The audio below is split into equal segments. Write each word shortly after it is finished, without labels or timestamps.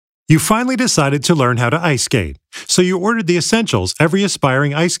You finally decided to learn how to ice skate, so you ordered the essentials every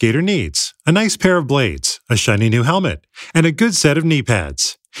aspiring ice skater needs: a nice pair of blades, a shiny new helmet, and a good set of knee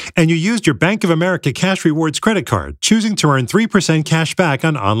pads. And you used your Bank of America Cash Rewards credit card, choosing to earn 3% cash back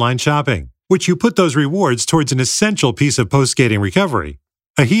on online shopping, which you put those rewards towards an essential piece of post-skating recovery: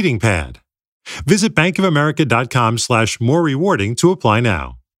 a heating pad. Visit bankofamerica.com/more rewarding to apply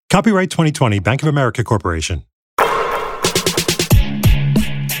now. Copyright 2020 Bank of America Corporation.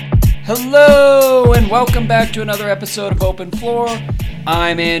 Hello, and welcome back to another episode of Open Floor.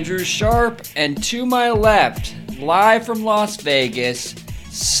 I'm Andrew Sharp, and to my left, live from Las Vegas,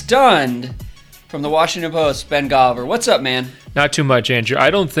 stunned from the Washington Post, Ben Golliver. What's up, man? Not too much, Andrew.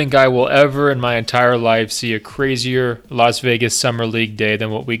 I don't think I will ever in my entire life see a crazier Las Vegas Summer League day than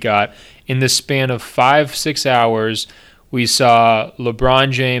what we got. In the span of 5-6 hours, we saw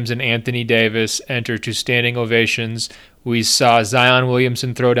LeBron James and Anthony Davis enter to standing ovations. We saw Zion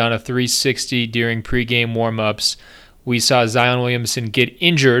Williamson throw down a 360 during pregame warmups. We saw Zion Williamson get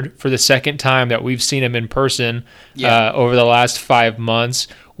injured for the second time that we've seen him in person over the last 5 months.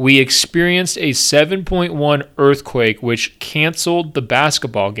 We experienced a 7.1 earthquake, which canceled the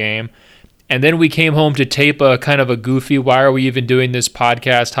basketball game. And then we came home to tape a kind of a goofy, why are we even doing this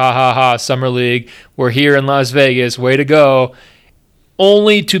podcast? Ha ha ha, Summer League. We're here in Las Vegas. Way to go.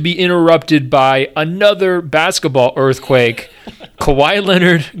 Only to be interrupted by another basketball earthquake. Kawhi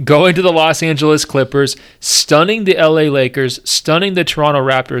Leonard going to the Los Angeles Clippers, stunning the LA Lakers, stunning the Toronto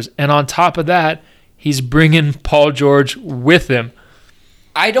Raptors, and on top of that, he's bringing Paul George with him.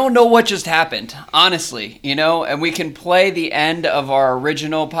 I don't know what just happened, honestly, and we can play the end of our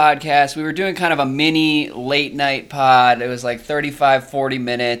original podcast. We were doing kind of a mini late night pod. It was like 35, 40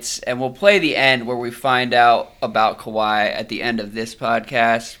 minutes, and we'll play the end where we find out about Kawhi at the end of this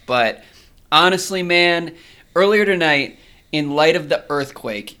podcast. But honestly, man, earlier tonight, in light of the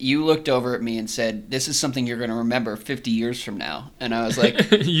earthquake, you looked over at me and said, this is something you're going to remember 50 years from now. And I was like...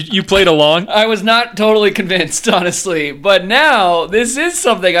 you played along? I was not totally convinced, honestly. But now, this is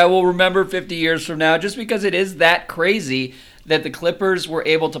something I will remember 50 years from now, just because it is that crazy that the Clippers were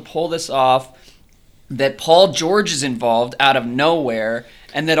able to pull this off, that Paul George is involved out of nowhere,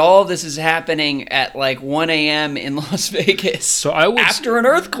 and that all of this is happening at like 1 a.m. in Las Vegas after an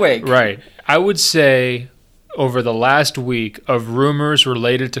earthquake. Right. I would say... over the last week of rumors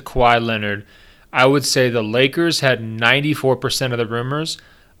related to Kawhi Leonard, I would say the Lakers had 94% of the rumors.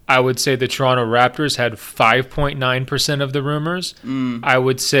 I would say the Toronto Raptors had 5.9% of the rumors. I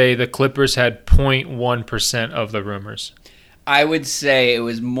would say the Clippers had 0.1% of the rumors. I would say it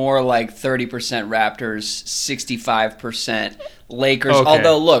was more like 30% Raptors, 65% Lakers. Okay.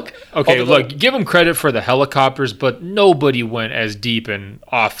 Although, look, give them credit for the helicopters, but nobody went as deep and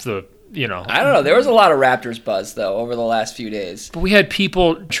off the... I don't know. There was a lot of Raptors buzz, though, over the last few days. But we had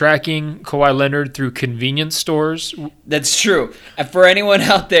people tracking Kawhi Leonard through convenience stores. That's true. And for anyone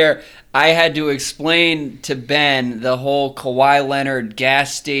out there, I had to explain to Ben the whole Kawhi Leonard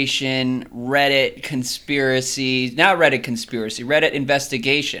gas station Reddit conspiracy. Not Reddit conspiracy, Reddit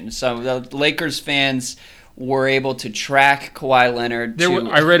investigation. So the Lakers fans were able to track Kawhi Leonard.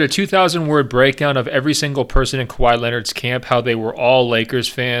 I read a 2,000-word breakdown of every single person in Kawhi Leonard's camp, how they were all Lakers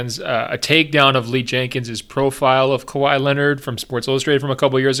fans. A takedown of Lee Jenkins' profile of Kawhi Leonard from Sports Illustrated from a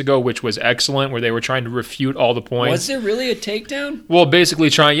couple years ago, which was excellent, where they were trying to refute all the points. Was there really a takedown? Well,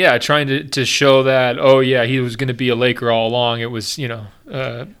 basically trying to show that, he was going to be a Laker all along. It was,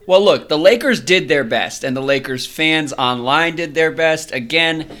 Well, look, the Lakers did their best, and the Lakers fans online did their best.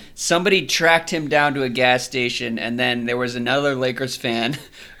 Again, somebody tracked him down to a gas station, and then there was another Lakers fan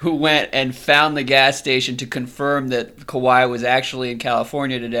who went and found the gas station to confirm that Kawhi was actually in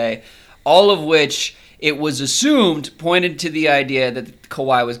California today, all of which, it was assumed, pointed to the idea that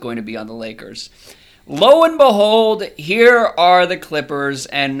Kawhi was going to be on the Lakers. Lo and behold, here are the Clippers,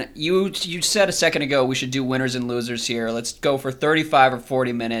 and you said a second ago we should do winners and losers here. Let's go for 35 or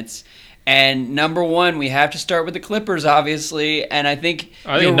 40 minutes. And number one, we have to start with the Clippers, obviously, and I think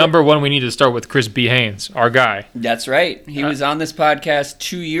number one, we need to start with Chris B. Haynes, our guy. That's right. He was on this podcast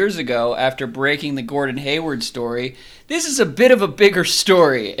 2 years ago after breaking the Gordon Hayward story. This is a bit of a bigger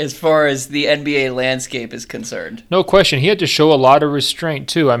story as far as the NBA landscape is concerned. No question. He had to show a lot of restraint,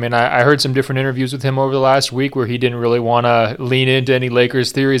 too. I mean, I heard some different interviews with him over the last week where he didn't really want to lean into any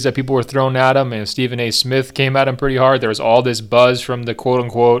Lakers theories that people were throwing at him, and Stephen A. Smith came at him pretty hard. There was all this buzz from the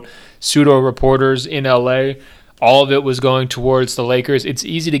quote-unquote pseudo-reporters in L.A., all of it was going towards the Lakers. It's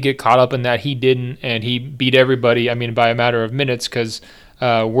easy to get caught up in that. He didn't, and he beat everybody, by a matter of minutes because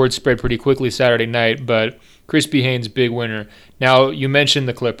word spread pretty quickly Saturday night. But Chris B. Haynes, big winner. Now, you mentioned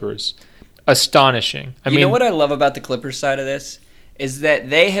the Clippers. Astonishing. You know what I love about the Clippers side of this? is that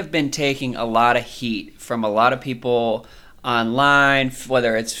they have been taking a lot of heat from a lot of people online,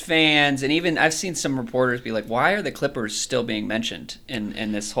 whether it's fans, and even I've seen some reporters be like, why are the Clippers still being mentioned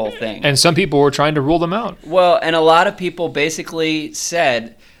in this whole thing? And some people were trying to rule them out. Well, and a lot of people basically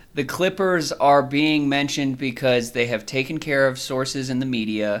said the Clippers are being mentioned because they have taken care of sources in the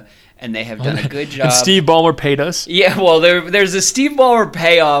media and they have done a good job. And Steve Ballmer paid us. Yeah, well, there's a Steve Ballmer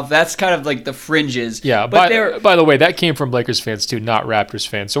payoff. That's kind of like the fringes. Yeah, but by the way, that came from Lakers fans too, not Raptors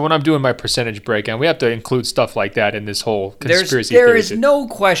fans. So when I'm doing my percentage breakdown, we have to include stuff like that in this whole conspiracy theory. There is no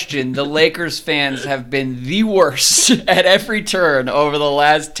question the Lakers fans have been the worst at every turn over the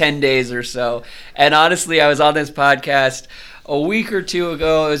last 10 days or so. And honestly, I was on this podcast a week or two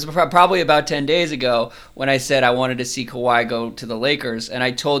ago, it was probably about 10 days ago, when I said I wanted to see Kawhi go to the Lakers, and I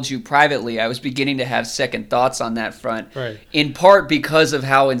told you privately I was beginning to have second thoughts on that front, right, in part because of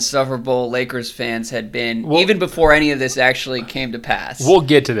how insufferable Lakers fans had been, even before any of this actually came to pass. We'll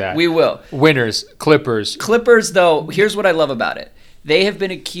get to that. We will. Winners, Clippers. Clippers, though, here's what I love about it. They have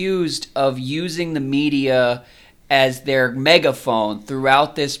been accused of using the media as their megaphone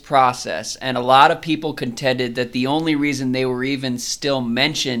throughout this process. And a lot of people contended that the only reason they were even still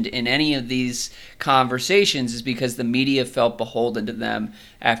mentioned in any of these conversations is because the media felt beholden to them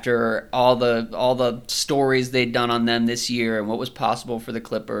after all the stories they'd done on them this year and what was possible for the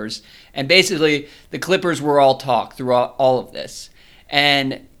Clippers. And basically, the Clippers were all talk throughout all of this.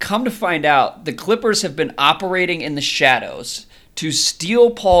 And come to find out, the Clippers have been operating in the shadows to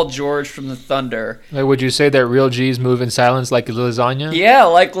steal Paul George from the Thunder. Like, would you say that real G's move in silence like lasagna? Yeah,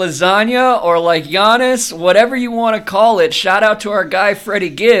 like lasagna or like Giannis, whatever you want to call it. Shout out to our guy Freddie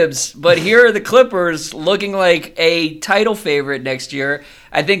Gibbs. But here are the Clippers looking like a title favorite next year.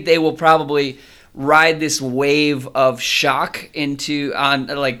 I think they will probably ride this wave of shock to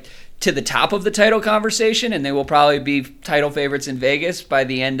the top of the title conversation, and they will probably be title favorites in Vegas by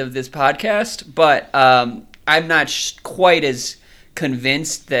the end of this podcast. But I'm not quite as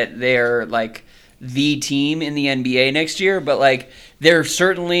convinced that they're like the team in the NBA next year, but like they're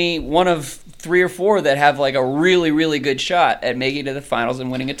certainly one of 3 or 4 that have like a really, really good shot at making it to the finals and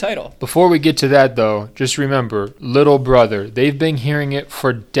winning a title. Before we get to that, though, just remember, little brother, they've been hearing it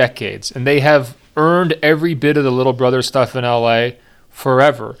for decades, and they have earned every bit of the little brother stuff in LA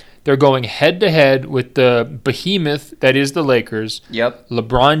forever. They're going head-to-head with the behemoth that is the Lakers. Yep.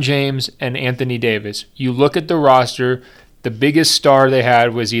 LeBron James and Anthony Davis. You look at the roster, the biggest star they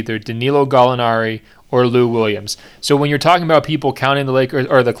had was either Danilo Gallinari or Lou Williams. So when you're talking about people counting the Lakers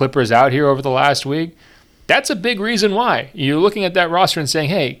or the Clippers out here over the last week, that's a big reason why. You're looking at that roster and saying,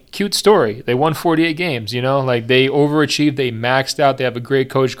 hey, cute story. They won 48 games, like they overachieved, they maxed out, they have a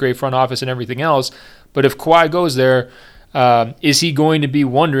great coach, great front office and everything else. But if Kawhi goes there, is he going to be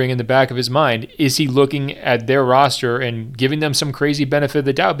wondering in the back of his mind, is he looking at their roster and giving them some crazy benefit of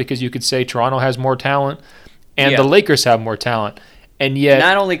the doubt? Because you could say Toronto has more talent and the Lakers have more talent. And yet,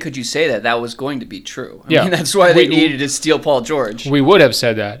 not only could you say that was going to be true. I mean, that's why they needed to steal Paul George. We would have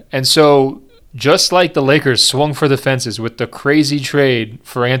said that. And so just like the Lakers swung for the fences with the crazy trade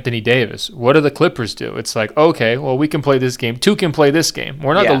for Anthony Davis, what do the Clippers do? It's like, okay, well, we can play this game. 2 can play this game.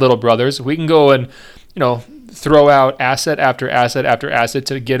 We're not the little brothers. We can go and, throw out asset after asset after asset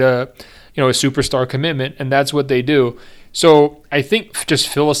to get a superstar commitment, and that's what they do. So I think just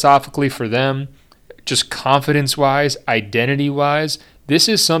philosophically for them, just confidence-wise, identity-wise, this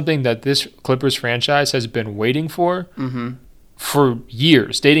is something that this Clippers franchise has been waiting for for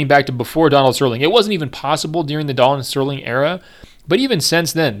years, dating back to before Donald Sterling. It wasn't even possible during the Donald Sterling era, but even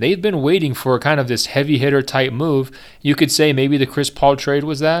since then, they've been waiting for kind of this heavy hitter type move. You could say maybe the Chris Paul trade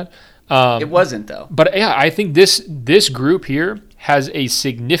was that. It wasn't, though. But yeah, I think this group here has a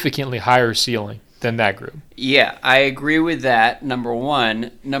significantly higher ceiling than that group. Yeah, I agree with that, number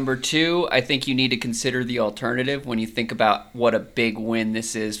one. Number two, I think you need to consider the alternative when you think about what a big win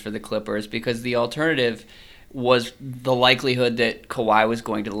this is for the Clippers, because the alternative was the likelihood that Kawhi was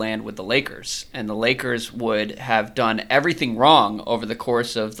going to land with the Lakers, and the Lakers would have done everything wrong over the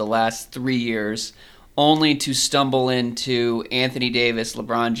course of the last 3 years, only to stumble into Anthony Davis,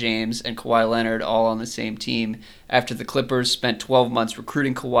 LeBron James, and Kawhi Leonard all on the same team after the Clippers spent 12 months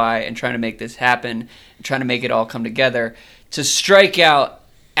recruiting Kawhi and trying to make this happen, and trying to make it all come together, to strike out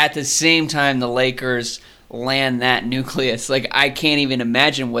at the same time the Lakers land that nucleus. Like, I can't even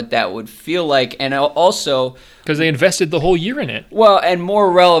imagine what that would feel like. And also, because they invested the whole year in it. Well, and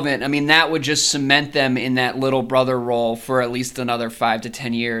more relevant, I mean, that would just cement them in that little brother role for at least another 5 to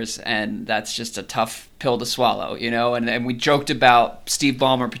 10 years, and that's just a tough pill to swallow, and we joked about Steve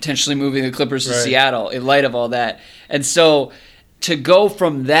Ballmer potentially moving the Clippers to Seattle in light of all that. And so to go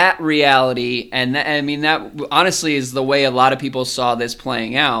from that reality, and that honestly is the way a lot of people saw this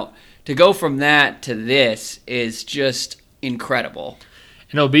playing out. To go from that to this is just incredible.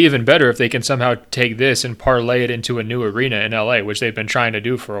 And it'll be even better if they can somehow take this and parlay it into a new arena in LA, which they've been trying to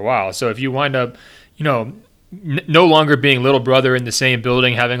do for a while. So if you wind up, no longer being little brother in the same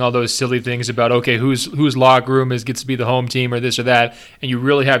building, having all those silly things about, okay, whose locker room gets to be the home team or this or that, and you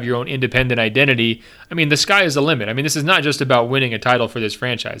really have your own independent identity, the sky is the limit. This is not just about winning a title for this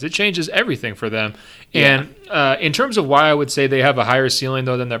franchise. It changes everything for them. Yeah. And in terms of why I would say they have a higher ceiling,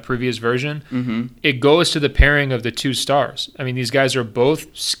 though, than that previous version, it goes to the pairing of the two stars. These guys are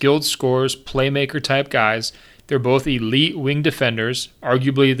both skilled scorers, playmaker-type guys. They're both elite wing defenders,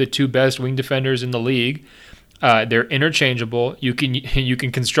 arguably the two best wing defenders in the league. They're interchangeable. You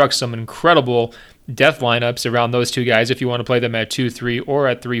can construct some incredible death lineups around those two guys if you want to play them at 2-3 or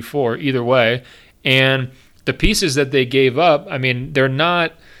at 3-4, either way. And the pieces that they gave up, they're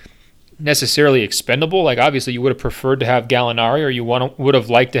not necessarily expendable. Like, obviously, you would have preferred to have Gallinari, or you would have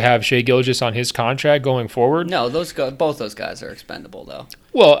liked to have Shai Gilgeous on his contract going forward. No, both those guys are expendable, though.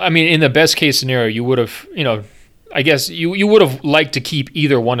 Well, in the best case scenario, you would have, I guess you would have liked to keep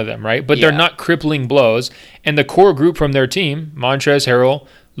either one of them, right? But they're not crippling blows. And the core group from their team, Montrezl Harrell,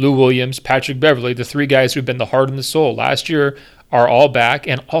 Lou Williams, Patrick Beverley, the three guys who've been the heart and the soul last year, are all back.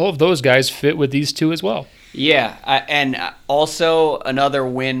 And all of those guys fit with these two as well. Yeah, and also another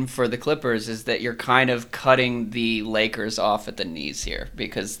win for the Clippers is that you're kind of cutting the Lakers off at the knees here,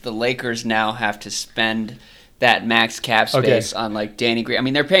 because the Lakers now have to spend that max cap space on like Danny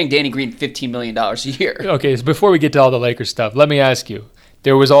Green. They're paying Danny Green $15 million a year. Okay, so before we get to all the Lakers stuff, let me ask you,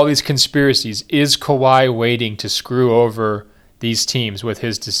 there was all these conspiracies. Is Kawhi waiting to screw over these teams with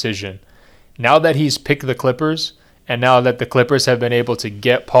his decision? Now that he's picked the Clippers, and now that the Clippers have been able to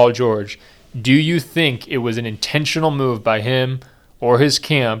get Paul George, do you think it was an intentional move by him or his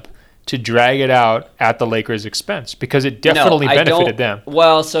camp to drag it out at the Lakers' expense? Because it definitely benefited them.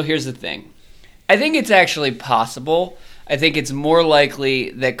 Well, so here's the thing. I think it's actually possible. I think it's more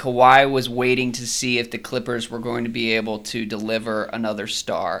likely that Kawhi was waiting to see if the Clippers were going to be able to deliver another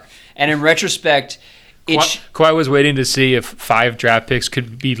star. And in retrospect, Kawhi was waiting to see if 5 draft picks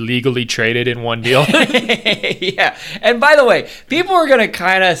could be legally traded in one deal. Yeah. And by the way, people are going to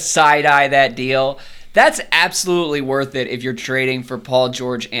kind of side-eye that deal. That's absolutely worth it if you're trading for Paul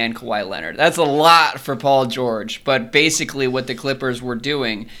George and Kawhi Leonard. That's a lot for Paul George. But basically what the Clippers were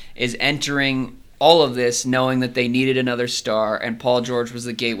doing is entering all of this knowing that they needed another star, and Paul George was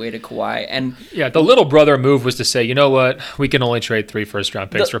the gateway to Kawhi. And yeah, the little brother move was to say, you know what, we can only trade 3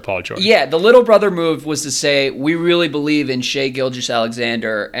 first-round picks for Paul George. Yeah, the little brother move was to say, we really believe in Shai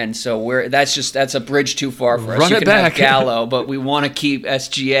Gilgeous-Alexander, and so that's a bridge too far for us. Run it back. Have Gallo, but we want to keep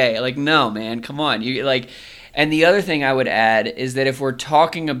SGA. Like, no, man, come on. And the other thing I would add is that if we're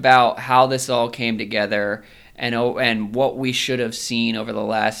talking about how this all came together and what we should have seen over the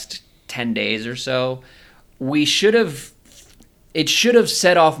last 10 days or so, it should have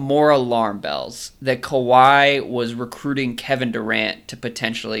set off more alarm bells that Kawhi was recruiting Kevin Durant to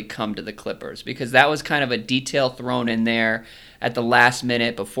potentially come to the Clippers, because that was kind of a detail thrown in there at the last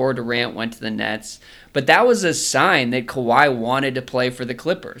minute before Durant went to the Nets. But that was a sign that Kawhi wanted to play for the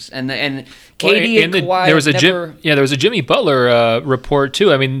Clippers. And KD and Kawhi there was a Jimmy Butler report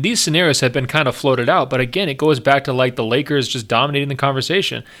too. These scenarios have been kind of floated out, but again, it goes back to like the Lakers just dominating the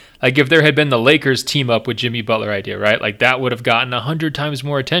conversation. Like if there had been the Lakers team up with Jimmy Butler idea, right? Like that would have gotten 100 times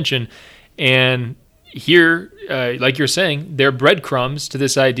more attention. And here, like you're saying, they're breadcrumbs to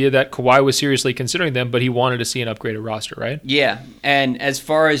this idea that Kawhi was seriously considering them, but he wanted to see an upgraded roster, right? Yeah, and as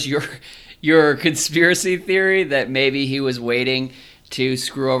far as your conspiracy theory that maybe he was waiting to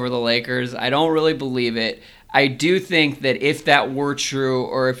screw over the Lakers, I don't really believe it. I do think that if that were true,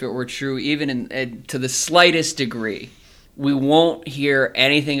 or if it were true even to the slightest degree, we won't hear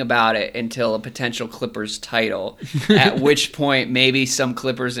anything about it until a potential Clippers title, at which point maybe some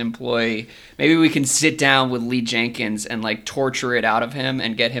Clippers employee, maybe we can sit down with Lee Jenkins and like torture it out of him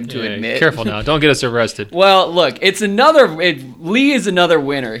and get him to admit. Careful now, don't get us arrested. Well, look, Lee is another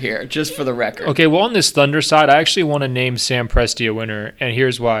winner here, just for the record. Okay, well, on this Thunder side, I actually want to name Sam Presti a winner, and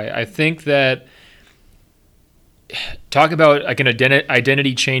here's why. I think that talk about like an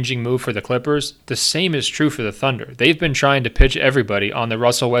identity-changing move for the Clippers. The same is true for the Thunder. They've been trying to pitch everybody on the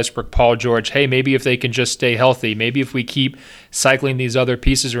Russell Westbrook, Paul George, hey, maybe if they can just stay healthy, maybe if we keep cycling these other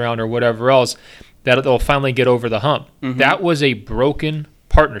pieces around or whatever else, that they'll finally get over the hump. Mm-hmm. That was a broken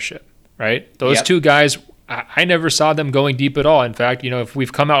partnership, right? Those two guys, I never saw them going deep at all. In fact, if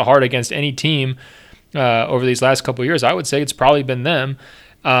we've come out hard against any team over these last couple of years, I would say it's probably been them.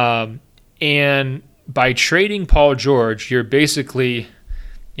 And by trading Paul George, you're basically,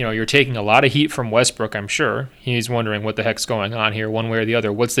 you're taking a lot of heat from Westbrook, I'm sure. He's wondering what the heck's going on here, one way or the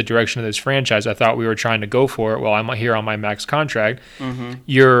other. What's the direction of this franchise? I thought we were trying to go for it. Well, I'm here on my max contract.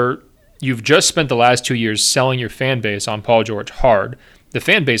 Mm-hmm. You've just spent the last 2 years selling your fan base on Paul George hard. The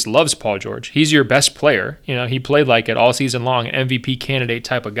fan base loves Paul George. He's your best player. He played like it all season long, an MVP candidate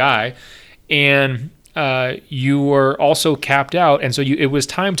type of guy. And you were also capped out, and so it was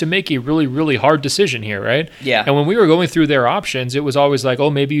time to make a really, really hard decision here, right? Yeah. And when we were going through their options, it was always like,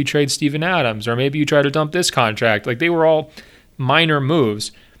 oh, maybe you trade Steven Adams, or maybe you try to dump this contract. Like, they were all minor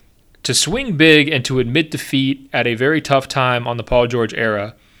moves. To swing big and to admit defeat at a very tough time on the Paul George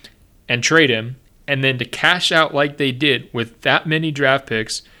era and trade him, and then to cash out like they did with that many draft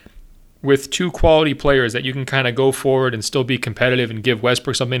picks, with two quality players that you can kind of go forward and still be competitive and give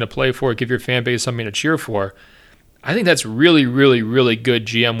Westbrook something to play for, give your fan base something to cheer for. I think that's really, really, really good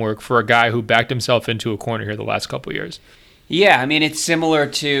GM work for a guy who backed himself into a corner here the last couple of years. Yeah, I mean, it's similar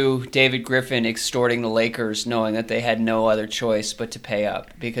to David Griffin extorting the Lakers, knowing that they had no other choice but to pay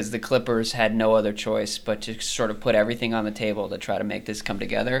up, because the Clippers had no other choice but to sort of put everything on the table to try to make this come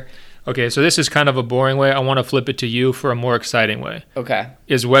together. Okay, so this is kind of a boring way. I want to flip it to you for a more exciting way. Okay.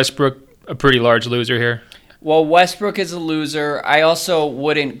 Is Westbrook a pretty large loser here? Well, Westbrook is a loser. I also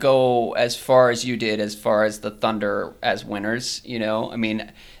wouldn't go as far as you did as far as the Thunder as winners, I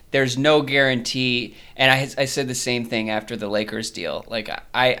mean, there's no guarantee, and I said the same thing after the Lakers deal. Like,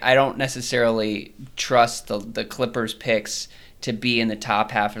 I don't necessarily trust the Clippers picks to be in the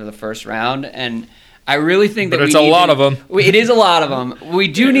top half of the first round, and I really think that it's a lot of them. It is a lot of them. We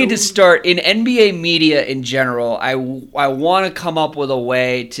do need to start in NBA media in general. I want to come up with a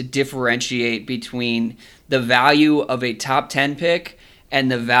way to differentiate between the value of a top 10 pick and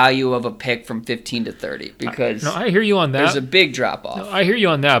the value of a pick from 15 to 30, because I hear you on that. There's a big drop off. I hear you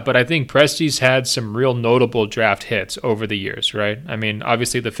on that, but I think Presti's had some real notable draft hits over the years, right? I mean,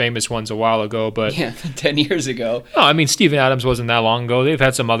 obviously the famous ones a while ago, but 10 years ago. No, I mean, Steven Adams wasn't that long ago. They've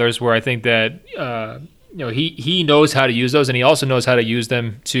had some others where I think that he knows how to use those, and he also knows how to use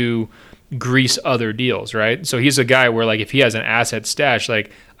them to grease other deals, right? So he's a guy where, like, if he has an asset stash,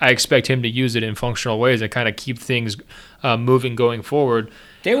 like, I expect him to use it in functional ways and kind of keep things moving going forward.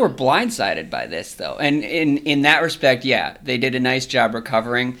 They were blindsided by this, though. And in that respect, yeah, they did a nice job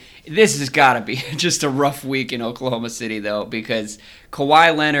recovering. This has got to be just a rough week in Oklahoma City, though, because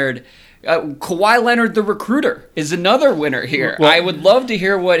Kawhi Leonard, the recruiter, is another winner here. Well, I would love to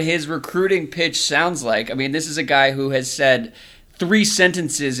hear what his recruiting pitch sounds like. I mean, this is a guy who has said 3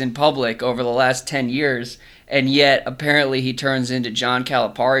 sentences in public over the last 10 years, and yet apparently he turns into John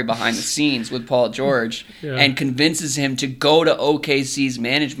Calipari behind the scenes with Paul George and convinces him to go to OKC's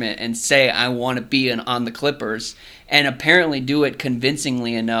management and say, I want to be on the Clippers, and apparently do it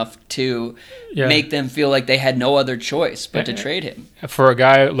convincingly enough to make them feel like they had no other choice but to trade him. For a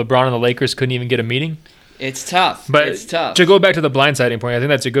guy, LeBron and the Lakers couldn't even get a meeting? It's tough. But it's tough. To go back to the blindsiding point, I think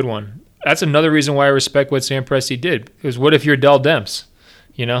that's a good one. That's another reason why I respect what Sam Presti did. Because what if you're Dell Demps?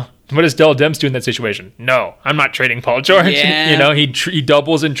 What does Dell Demps do in that situation? No, I'm not trading Paul George. Yeah. He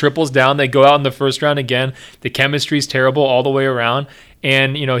doubles and triples down. They go out in the first round again. The chemistry's terrible all the way around.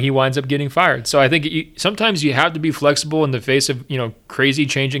 And, he winds up getting fired. So I think sometimes you have to be flexible in the face of, crazy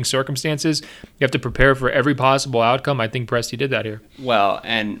changing circumstances. You have to prepare for every possible outcome. I think Presti did that here. Well,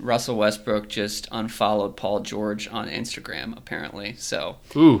 and Russell Westbrook just unfollowed Paul George on Instagram, apparently. So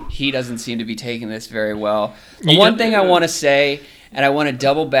he doesn't seem to be taking this very well. But one thing I want to say, and I want to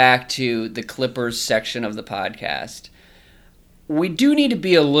double back to the Clippers section of the podcast, we do need to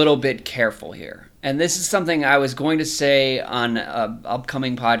be a little bit careful here. And this is something I was going to say on an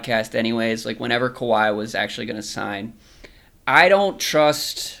upcoming podcast anyways, like whenever Kawhi was actually going to sign. I don't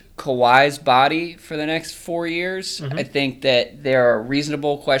trust Kawhi's body for the next 4 years. Mm-hmm. I think that there are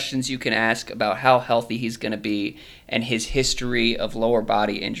reasonable questions you can ask about how healthy he's going to be and his history of lower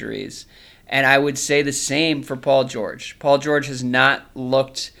body injuries. And I would say the same for Paul George. Paul George has not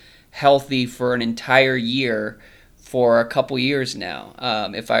looked healthy for an entire year for a couple years now,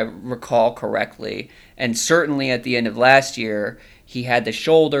 if I recall correctly. And certainly at the end of last year, he had the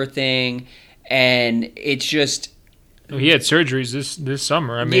shoulder thing, and it's just... He had surgeries this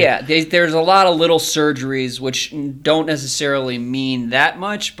summer. I mean, yeah, there's a lot of little surgeries which don't necessarily mean that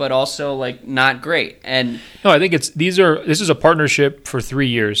much, but also like not great. And no, I think this is a partnership for 3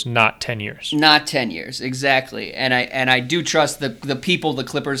 years, not 10 years. Not 10 years, exactly. And I do trust the people the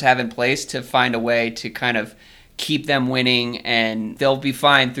Clippers have in place to find a way to kind of keep them winning, and they'll be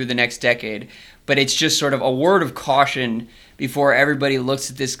fine through the next decade. But it's just sort of a word of caution before everybody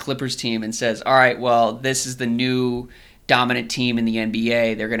looks at this Clippers team and says, all right, well, this is the new dominant team in the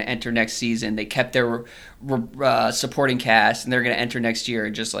NBA. They're going to enter next season. They kept their supporting cast, and they're going to enter next year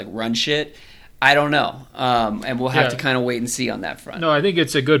and just like run shit. I don't know. And we'll have to kind of wait and see on that front. No, I think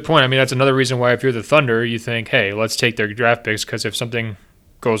it's a good point. I mean, that's another reason why if you're the Thunder, you think, hey, let's take their draft picks, because if something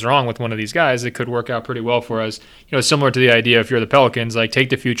goes wrong with one of these guys, it could work out pretty well for us. Similar to the idea if you're the Pelicans, like take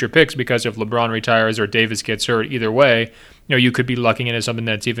the future picks, because if LeBron retires or Davis gets hurt, either way, you could be lucking into something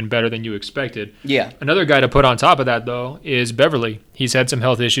that's even better than you expected. Yeah. Another guy to put on top of that, though, is Beverly. He's had some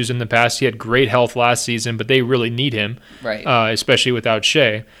health issues in the past. He had great health last season, but they really need him, right? Especially without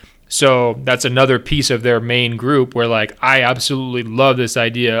Shea. So that's another piece of their main group where, like, I absolutely love this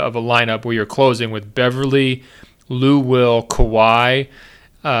idea of a lineup where you're closing with Beverly, Lou Will, Kawhi,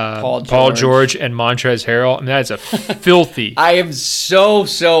 Paul George, and Montrezl Harrell. I mean, that's a filthy. I am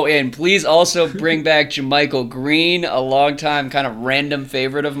so in. Please also bring back JaMychal Green, a longtime kind of random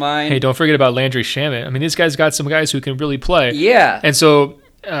favorite of mine. Hey, don't forget about Landry Shamet. I mean, this guy's got some guys who can really play. Yeah. And so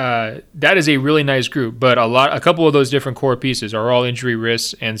that is a really nice group, but a couple of those different core pieces are all injury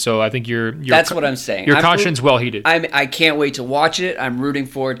risks, and so I think that's what I'm saying. Your caution's well heated. I can't wait to watch it. I'm rooting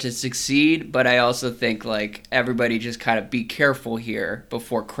for it to succeed, but I also think like everybody just kind of be careful here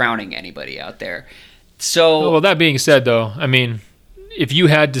before crowning anybody out there. So, well, that being said, though, I mean, if you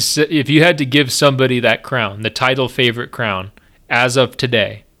had to give somebody that crown, the title favorite crown, as of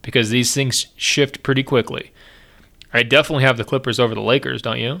today, because these things shift pretty quickly, I definitely have the Clippers over the Lakers,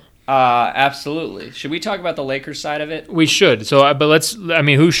 don't you? Absolutely. Should we talk about the Lakers side of it? We should. So,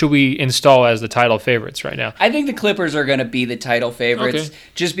 who should we install as the title favorites right now? I think the Clippers are going to be the title favorites,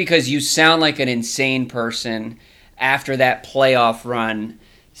 just because you sound like an insane person after that playoff run,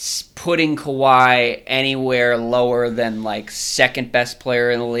 putting Kawhi anywhere lower than like second best player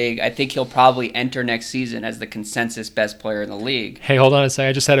in the league. I think he'll probably enter next season as the consensus best player in the league. Hey, hold on a second.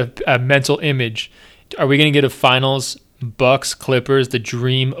 I just had a mental image. Are we going to get a finals Bucks Clippers, the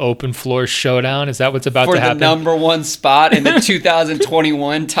dream open floor showdown? Is that what's about to happen? For the number one spot in the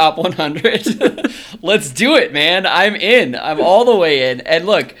 2021 top 100? Let's do it, man. I'm in. I'm all the way in. And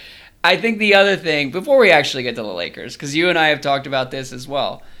look, I think the other thing, before we actually get to the Lakers, because you and I have talked about this as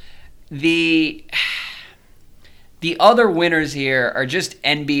well, the other winners here are just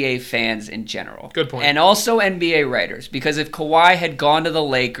NBA fans in general. Good point. And also NBA writers, because if Kawhi had gone to the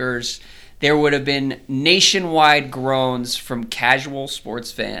Lakers, there would have been nationwide groans from casual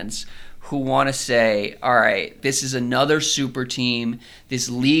sports fans who want to say, all right, this is another super team. This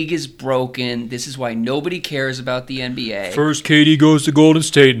league is broken. This is why nobody cares about the NBA. First, KD goes to Golden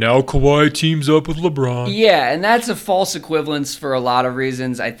State. Now Kawhi teams up with LeBron. Yeah, and that's a false equivalence for a lot of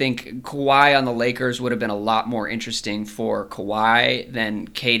reasons. I think Kawhi on the Lakers would have been a lot more interesting for Kawhi than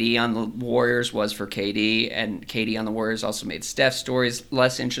KD on the Warriors was for KD. And KD on the Warriors also made Steph's stories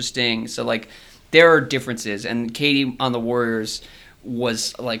less interesting. So, like, there are differences. And KD on the Warriors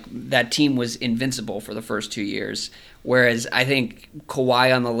was like, that team was invincible for the first 2 years, whereas I think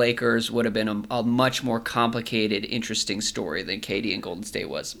Kawhi on the Lakers would have been a much more complicated, interesting story than KD and Golden State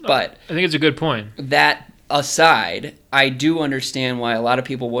was. But I think it's a good point. That aside, I do understand why a lot of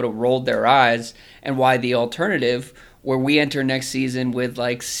people would have rolled their eyes, and why the alternative, where we enter next season with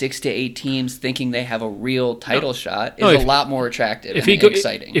like 6 to 8 teams thinking they have a real title shot, is a lot more attractive and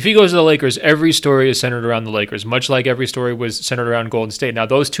exciting. If he goes to the Lakers, every story is centered around the Lakers, much like every story was centered around Golden State. Now,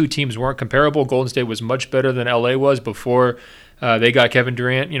 those two teams weren't comparable. Golden State was much better than LA was before they got Kevin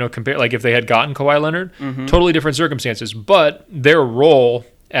Durant. Like if they had gotten Kawhi Leonard, totally different circumstances. But their role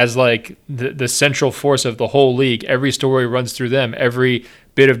as like the central force of the whole league, every story runs through them. Every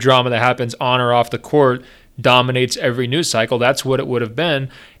bit of drama that happens on or off the court dominates every news cycle. That's what it would have been.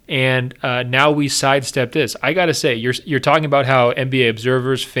 And now we sidestep this. I got to say, you're talking about how NBA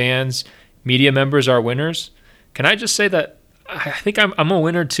observers, fans, media members are winners. Can I just say that I think I'm a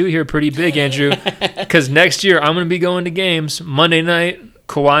winner too here pretty big, Andrew, because next year I'm going to be going to games. Monday night,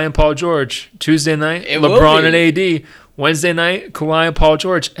 Kawhi and Paul George. Tuesday night, LeBron and AD. Wednesday night, Kawhi and Paul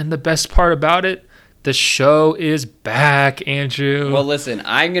George. And the best part about it, the show is back, Andrew. Well, listen,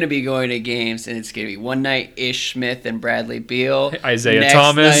 I'm going to be going to games, and it's going to be one night Ish Smith and Bradley Beal. Isaiah Next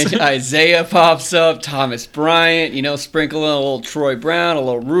Thomas. night, Isaiah pops up, Thomas Bryant, sprinkle in a little Troy Brown, a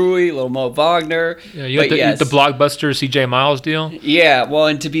little Rui, a little Mo Wagner. Yeah, you got the blockbuster CJ Miles deal. Yeah, well,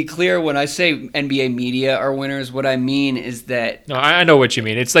 and to be clear, when I say NBA media are winners, what I mean is that... No, I know what you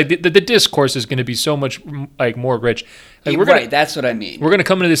mean. It's like the discourse is going to be so much like more rich. Like that's what I mean. We're going to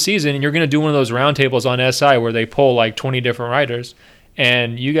come into the season, and you're going to do one of those roundtables on SI where they pull like 20 different writers,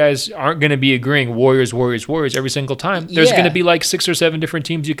 and you guys aren't going to be agreeing Warriors, Warriors, Warriors every single time. There's going to be like 6 or 7 different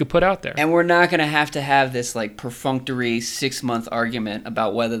teams you could put out there. And we're not going to have this like perfunctory 6-month argument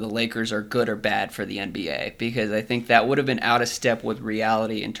about whether the Lakers are good or bad for the NBA, because I think that would have been out of step with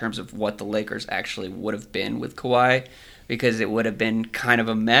reality in terms of what the Lakers actually would have been with Kawhi, because it would have been kind of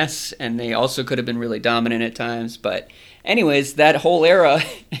a mess, and they also could have been really dominant at times. But anyways, that whole era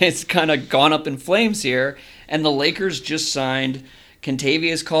has kind of gone up in flames here, and the Lakers just signed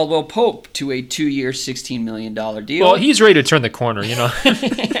Kentavious Caldwell-Pope to a 2-year, $16 million deal. Well, he's ready to turn the corner, you know.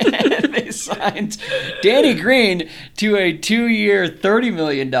 They signed Danny Green to a 2-year, $30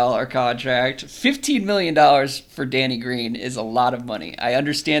 million contract. $15 million for Danny Green is a lot of money. I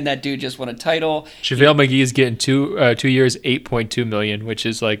understand that dude just won a title. JaVale McGee is getting 2 years, $8.2 million, which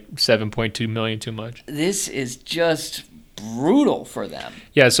is like $7.2 million too much. This is just brutal for them.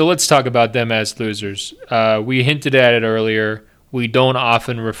 Yeah, so let's talk about them as losers. We hinted at it earlier. We don't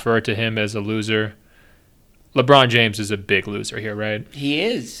often refer to him as a loser. LeBron James is a big loser here, right? He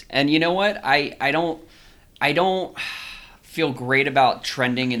is. And you know what? I don't feel great about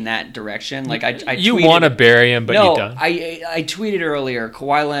trending in that direction. Like I you want to bury him, but no, you don't. I tweeted earlier,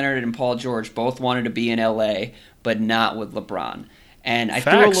 Kawhi Leonard and Paul George both wanted to be in LA, but not with LeBron. And I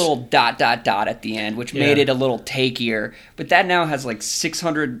threw a little ... at the end, which made it a little takier. But that now has like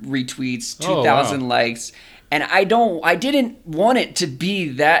 600 retweets, 2,000 likes. And I didn't want it to be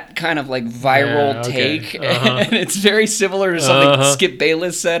that kind of like viral take. And it's very similar to something Skip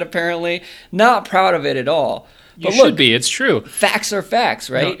Bayless said, apparently. Not proud of it at all. But you should be. It's true. Facts are facts,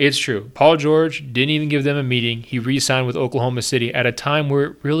 right? No, it's true. Paul George didn't even give them a meeting. He re-signed with Oklahoma City at a time where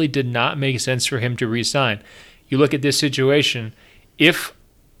it really did not make sense for him to re-sign. You look at this situation. If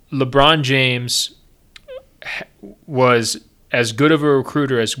LeBron James was as good of a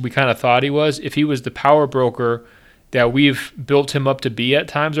recruiter as we kind of thought he was, if he was the power broker that we've built him up to be at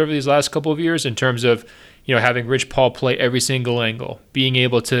times over these last couple of years, in terms of, you know, having Rich Paul play every single angle, being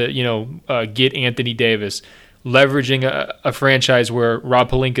able to, you know, get Anthony Davis, leveraging a franchise where Rob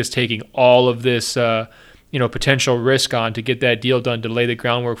Pelinka's taking all of this, you know, potential risk on to get that deal done, to lay the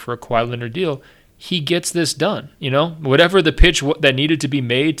groundwork for a Kawhi Leonard deal, he gets this done. You know, whatever the pitch that needed to be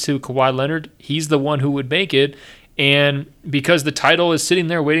made to Kawhi Leonard, he's the one who would make it. And because the title is sitting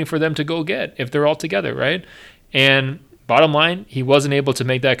there waiting for them to go get, if they're all together, right? And bottom line, he wasn't able to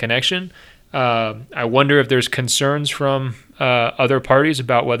make that connection. I wonder if there's concerns from other parties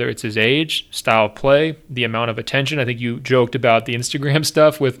about whether it's his age, style of play, the amount of attention. I think you joked about the Instagram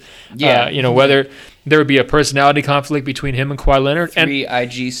stuff with, you know, whether there would be a personality conflict between him and Kawhi Leonard. 3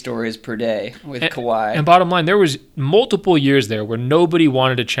 IG stories per day with Kawhi. And bottom line, there was multiple years there where nobody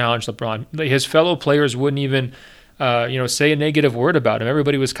wanted to challenge LeBron. His fellow players wouldn't even, you know, say a negative word about him.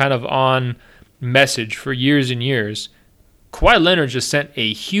 Everybody was kind of on message for years and years. Kawhi Leonard just sent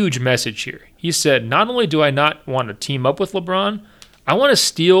a huge message here. He said, not only do I not want to team up with LeBron, I want to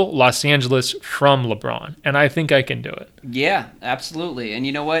steal Los Angeles from LeBron, and I think I can do it. Yeah, absolutely. And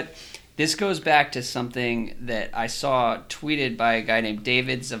you know what? This goes back to something that I saw tweeted by a guy named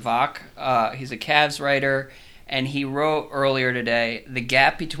David Zavak. He's a Cavs writer, and he wrote earlier today, the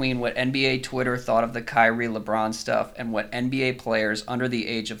gap between what NBA Twitter thought of the Kyrie LeBron stuff and what NBA players under the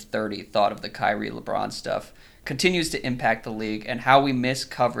age of 30 thought of the Kyrie LeBron stuff continues to impact the league, and how we miss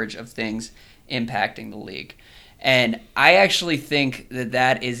coverage of things impacting the league. And I actually think that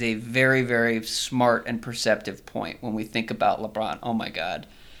that is a very, very smart and perceptive point when we think about LeBron. Oh my God.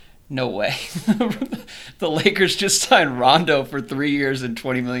 No way. The Lakers just signed Rondo for 3 years and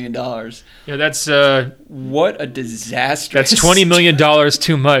 $20 million. Yeah, that's... what a disaster. That's $20 million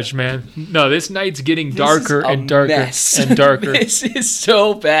too much, man. No, this night's getting darker and darker and darker. This is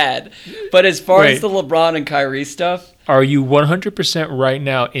so bad. But as far as the LeBron and Kyrie stuff... Are you 100% right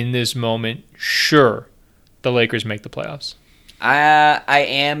now in this moment sure the Lakers make the playoffs? I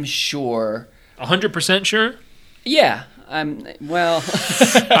am sure. 100% sure? Yeah. I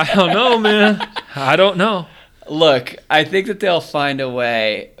don't know, man. I don't know. Look, I think that they'll find a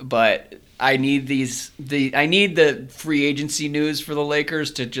way, but I need the free agency news for the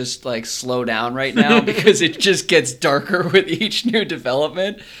Lakers to just like slow down right now because it just gets darker with each new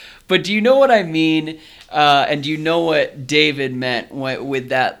development. But do you know what I mean? And do you know what David meant with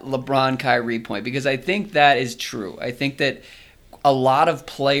that LeBron Kyrie point? Because I think that is true. I think that a lot of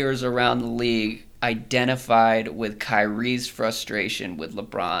players around the league identified with Kyrie's frustration with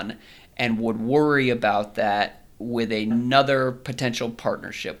LeBron and would worry about that with another potential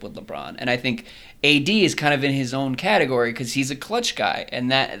partnership with LeBron. And I think AD is kind of in his own category because he's a clutch guy, and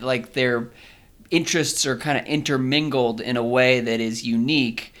that like their interests are kind of intermingled in a way that is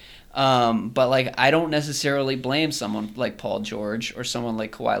unique. But like, I don't necessarily blame someone like Paul George or someone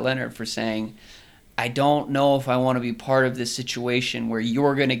like Kawhi Leonard for saying, I don't know if I want to be part of this situation where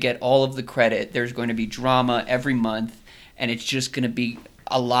you're going to get all of the credit. There's going to be drama every month, and it's just going to be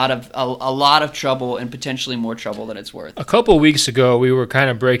a lot of trouble, and potentially more trouble than it's worth. A couple of weeks ago, we were kind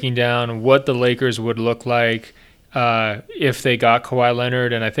of breaking down what the Lakers would look like if they got Kawhi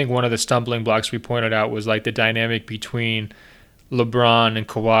Leonard, and I think one of the stumbling blocks we pointed out was like the dynamic between LeBron and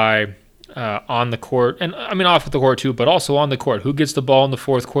Kawhi on the court, and I mean off the court too, but also on the court. Who gets the ball in the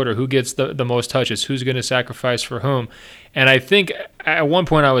fourth quarter? Who gets the most touches? Who's going to sacrifice for whom? And I think at one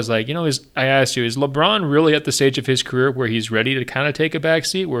point I was like, I asked you, is LeBron really at the stage of his career where he's ready to kind of take a back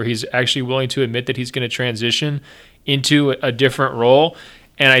seat, where he's actually willing to admit that he's going to transition into a different role?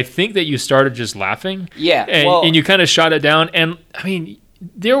 And I think that you started just laughing. Yeah. And you kind of shot it down. And I mean,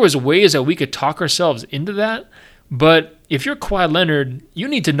 there was ways that we could talk ourselves into that. But if you're Kawhi Leonard, you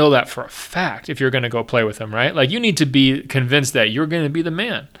need to know that for a fact if you're going to go play with him, right? Like, you need to be convinced that you're going to be the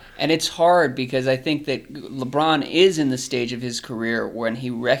man. And it's hard because I think that LeBron is in the stage of his career when he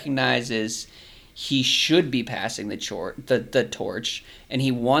recognizes he should be passing the torch, and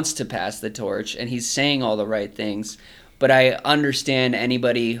he wants to pass the torch, and he's saying all the right things. But I understand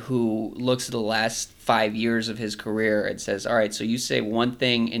anybody who looks at the last 5 years of his career and says, all right, so you say one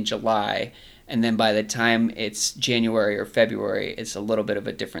thing in July, and then by the time it's January or February, it's a little bit of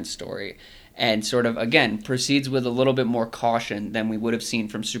a different story. And sort of, again, proceeds with a little bit more caution than we would have seen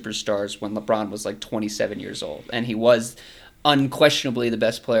from superstars when LeBron was like 27 years old. And he was unquestionably the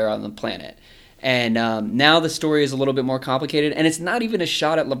best player on the planet. And now the story is a little bit more complicated. And it's not even a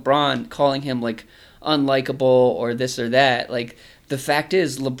shot at LeBron calling him like unlikable or this or that. Like, the fact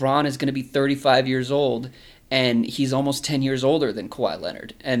is, LeBron is going to be 35 years old, and he's almost 10 years older than Kawhi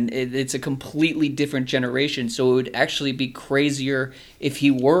Leonard. And it's a completely different generation, so it would actually be crazier if he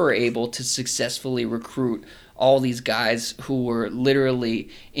were able to successfully recruit all these guys who were literally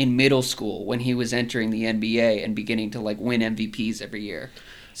in middle school when he was entering the NBA and beginning to like win MVPs every year.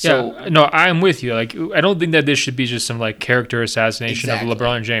 So, yeah, no, I'm with you. Like, I don't think that this should be just some like character assassination of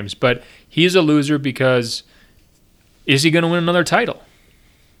LeBron James, but he's a loser because is he going to win another title?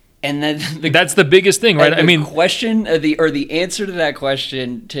 And then that's the biggest thing, right? I mean, question the answer to that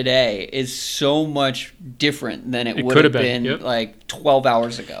question today is so much different than it would have been like 12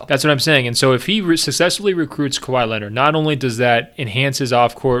 hours ago. That's what I'm saying. And so if he successfully recruits Kawhi Leonard, not only does that enhance his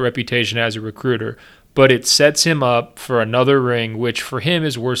off-court reputation as a recruiter, but it sets him up for another ring, which for him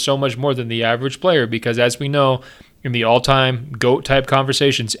is worth so much more than the average player, because as we know, in the all-time GOAT-type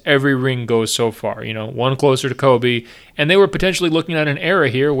conversations, every ring goes so far, one closer to Kobe. And they were potentially looking at an era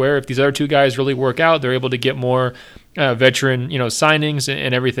here where if these other two guys really work out, they're able to get more veteran, signings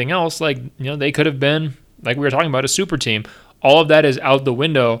and everything else. Like, they could have been, like we were talking about, a super team. All of that is out the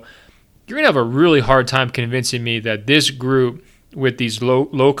window. You're going to have a really hard time convincing me that this group with these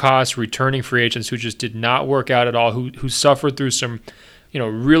low-cost returning free agents who just did not work out at all, who suffered through some,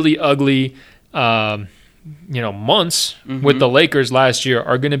 really ugly months with the Lakers last year,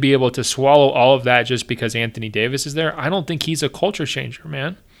 are going to be able to swallow all of that just because Anthony Davis is there. I don't think he's a culture changer,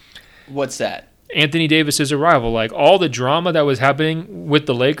 man. What's that? Anthony Davis's arrival, like all the drama that was happening with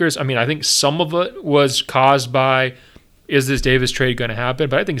the Lakers. I mean, I think some of it was caused by, is this Davis trade going to happen?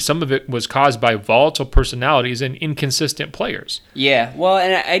 But I think some of it was caused by volatile personalities and inconsistent players. Yeah, well,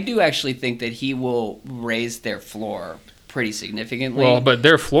 and I do actually think that he will raise their floor pretty significantly. Well, but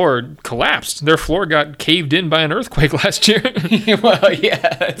their floor collapsed. Their floor got caved in by an earthquake last year. Well,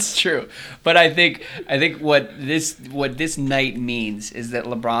 yeah, that's true. But I think what this night means is that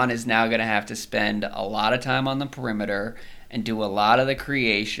LeBron is now going to have to spend a lot of time on the perimeter and do a lot of the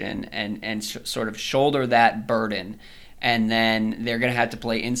creation and sort of shoulder that burden. And then they're going to have to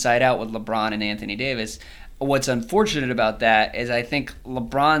play inside out with LeBron and Anthony Davis. What's unfortunate about that is I think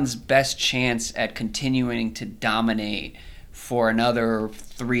LeBron's best chance at continuing to dominate for another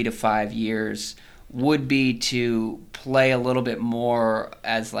 3 to 5 years would be to play a little bit more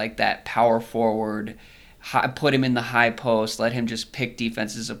as like that power forward, put him in the high post, let him just pick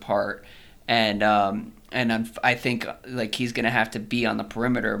defenses apart. And I think like he's going to have to be on the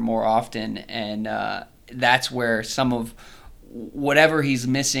perimeter more often, and that's where some of whatever he's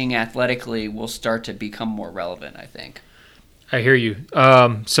missing athletically will start to become more relevant, I think. I hear you.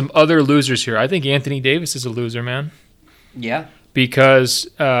 Some other losers here. I think Anthony Davis is a loser, man. Yeah. Because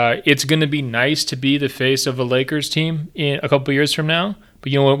it's going to be nice to be the face of a Lakers team in a couple years from now.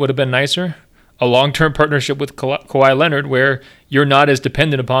 But you know what would have been nicer? A long-term partnership with Kawhi Leonard where you're not as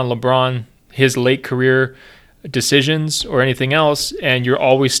dependent upon LeBron, his late career decisions or anything else, and you're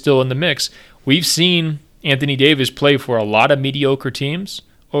always still in the mix. We've seen Anthony Davis play for a lot of mediocre teams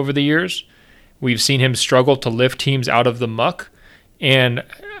over the years. We've seen him struggle to lift teams out of the muck. And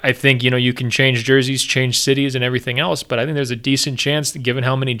I think, you can change jerseys, change cities and everything else, but I think there's a decent chance, given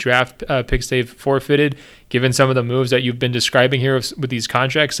how many draft picks they've forfeited, given some of the moves that you've been describing here with these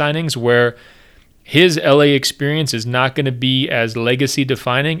contract signings, where his LA experience is not going to be as legacy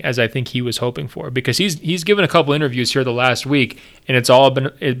defining as I think he was hoping for, because he's given a couple interviews here the last week, and it's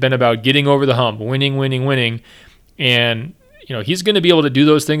been about getting over the hump, winning, and he's going to be able to do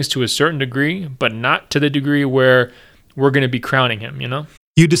those things to a certain degree, but not to the degree where we're going to be crowning him.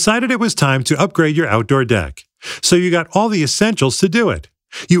 You decided it was time to upgrade your outdoor deck, so you got all the essentials to do it.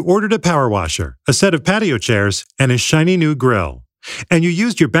 You ordered a power washer, a set of patio chairs, and a shiny new grill. And you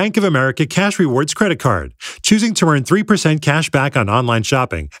used your Bank of America Cash Rewards credit card, choosing to earn 3% cash back on online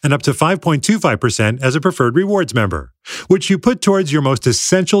shopping and up to 5.25% as a preferred rewards member, which you put towards your most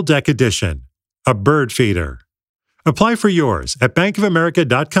essential deck addition, a bird feeder. Apply for yours at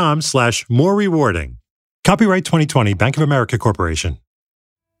bankofamerica.com/more rewarding. Copyright 2020 Bank of America Corporation.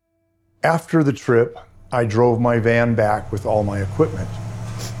 After the trip, I drove my van back with all my equipment.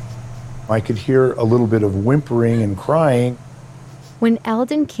 I could hear a little bit of whimpering and crying. When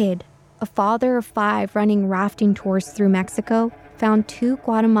Eldon Kidd, a father of 5 running rafting tours through Mexico, found 2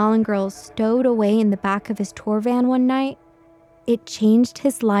 Guatemalan girls stowed away in the back of his tour van one night, it changed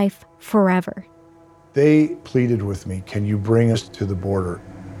his life forever. They pleaded with me, "Can you bring us to the border?"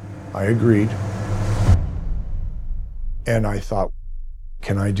 I agreed. And I thought,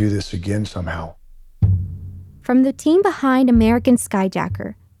 can I do this again somehow? From the team behind American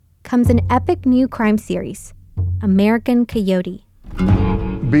Skyjacker comes an epic new crime series, American Coyote.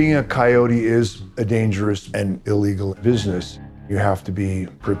 Being a coyote is a dangerous and illegal business. You have to be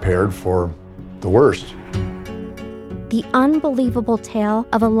prepared for the worst. The unbelievable tale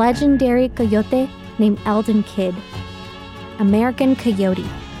of a legendary coyote named Eldon Kidd. American Coyote.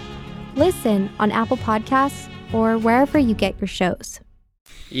 Listen on Apple Podcasts or wherever you get your shows.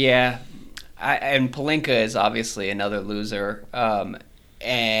 Yeah, and Pelinka is obviously another loser.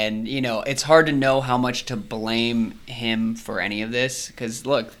 And, it's hard to know how much to blame him for any of this. Because,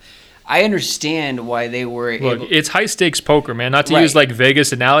 look, I understand why they were able... It's high-stakes poker, man. Not to use,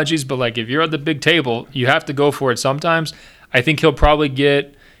 Vegas analogies, but, if you're at the big table, you have to go for it sometimes. I think he'll probably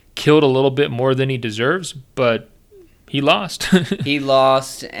get killed a little bit more than he deserves, but he lost. He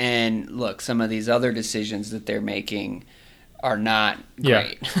lost, and, look, some of these other decisions that they're making are not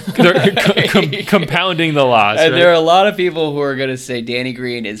great. They're compounding the loss. And right? there are a lot of people who are going to say Danny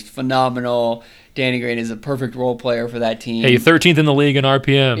Green is phenomenal. Danny Green is a perfect role player for that team. Hey, 13th in the league in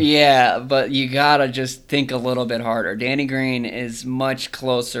RPM. Yeah, but you got to just think a little bit harder. Danny Green is much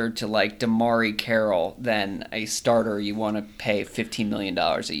closer to Damari Carroll than a starter you want to pay $15 million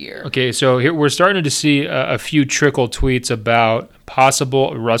a year. Okay, so here we're starting to see a few trickle tweets about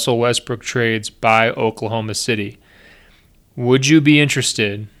possible Russell Westbrook trades by Oklahoma City. Would you be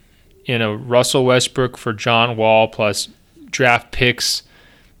interested in a Russell Westbrook for John Wall plus draft picks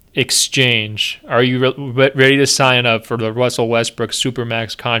exchange? Are you ready to sign up for the Russell Westbrook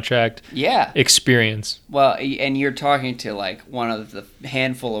Supermax contract experience? Well, and you're talking to one of the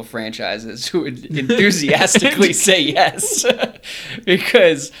handful of franchises who would enthusiastically say yes,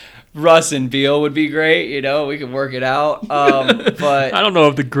 because Russ and Beal would be great. We can work it out. But I don't know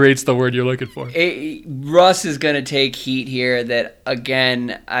if the great's the word you're looking for. Russ is going to take heat here that,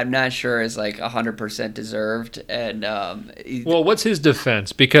 again, I'm not sure is 100% deserved. And well, what's his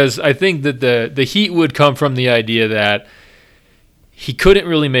defense? Because I think that the heat would come from the idea that he couldn't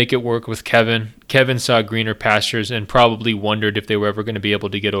really make it work with Kevin. Kevin saw greener pastures and probably wondered if they were ever going to be able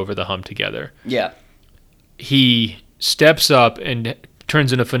to get over the hump together. Yeah. He steps up and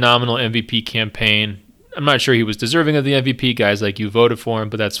turns in a phenomenal MVP campaign. I'm not sure he was deserving of the MVP. Guys like you voted for him,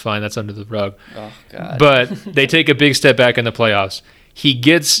 but that's fine. That's under the rug. Oh, God. But they take a big step back in the playoffs. He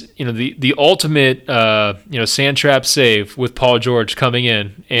gets the ultimate sand trap save with Paul George coming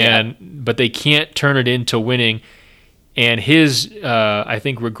in, but they can't turn it into winning. And his I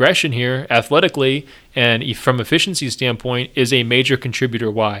think regression here athletically and from efficiency standpoint is a major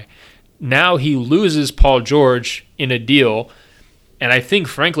contributor. Why? Now he loses Paul George in a deal. And I think,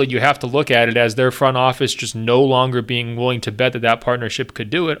 frankly, you have to look at it as their front office just no longer being willing to bet that partnership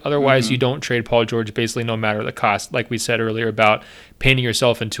could do it. Otherwise, you don't trade Paul George basically no matter the cost, like we said earlier about painting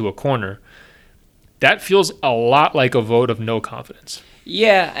yourself into a corner. That feels a lot like a vote of no confidence.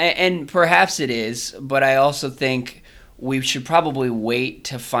 Yeah, and perhaps it is, but I also think we should probably wait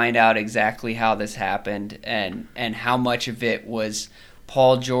to find out exactly how this happened and how much of it was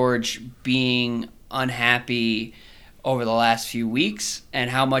Paul George being unhappy over the last few weeks, and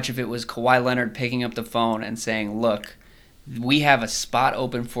how much of it was Kawhi Leonard picking up the phone and saying, look, we have a spot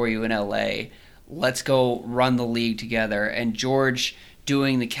open for you in LA. Let's go run the league together. And George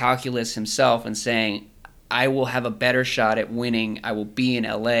doing the calculus himself and saying, I will have a better shot at winning. I will be in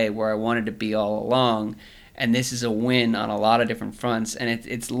LA where I wanted to be all along. And this is a win on a lot of different fronts. And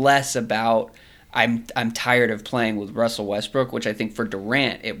it's less about I'm tired of playing with Russell Westbrook, which I think for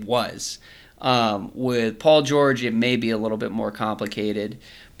Durant it was. With Paul George, it may be a little bit more complicated.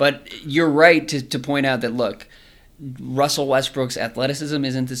 But you're right to point out that, look, Russell Westbrook's athleticism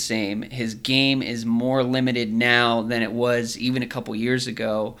isn't the same. His game is more limited now than it was even a couple years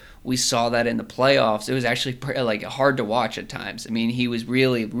ago. We saw that in the playoffs. It was actually hard to watch at times. I mean, he was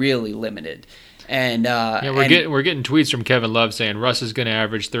really, really limited. And we're getting tweets from Kevin Love saying Russ is going to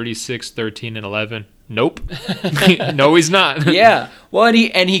average 36, 13, and 11. Nope. No, he's not. Yeah. Well,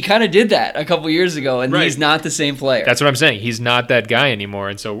 and he kind of did that a couple years ago, and he's not the same player. That's what I'm saying. He's not that guy anymore.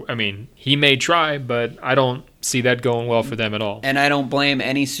 And so, I mean, he may try, but I don't see that going well for them at all. And I don't blame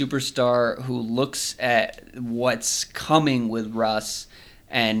any superstar who looks at what's coming with Russ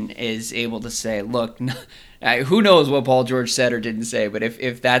and is able to say, look, who knows what Paul George said or didn't say, but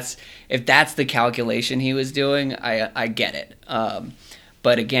if that's the calculation he was doing, I get it.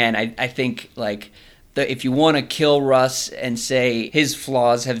 But again, I think if you want to kill Russ and say his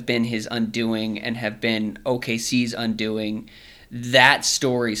flaws have been his undoing and have been OKC's undoing, that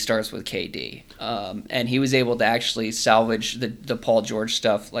story starts with KD. And he was able to actually salvage the Paul George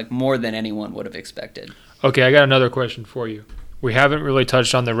stuff more than anyone would have expected. Okay, I got another question for you. We haven't really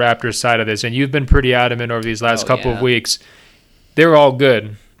touched on the Raptors side of this, and you've been pretty adamant over these last couple of weeks. They're all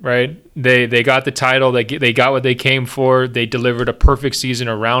good, right? They got the title. They got what they came for. They delivered a perfect season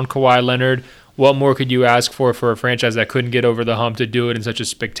around Kawhi Leonard. What more could you ask for a franchise that couldn't get over the hump to do it in such a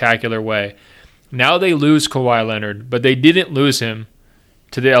spectacular way? Now they lose Kawhi Leonard, but they didn't lose him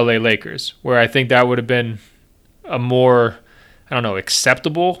to the LA Lakers, where I think that would have been a more,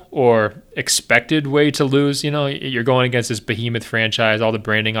 acceptable or expected way to lose. You're going against this behemoth franchise, all the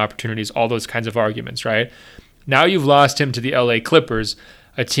branding opportunities, all those kinds of arguments, right? Now you've lost him to the LA Clippers,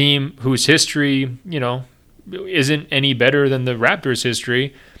 a team whose history, isn't any better than the Raptors'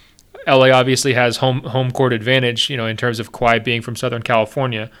 history. LA obviously has home court advantage, in terms of Kawhi being from Southern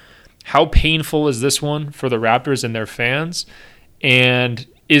California. How painful is this one for the Raptors and their fans? And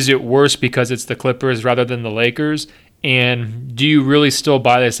is it worse because it's the Clippers rather than the Lakers? And do you really still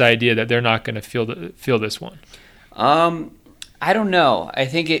buy this idea that they're not going to feel this one? I don't know. I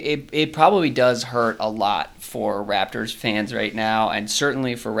think it probably does hurt a lot for Raptors fans right now, and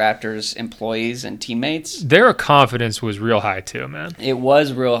certainly for Raptors employees and teammates. Their confidence was real high too, man. It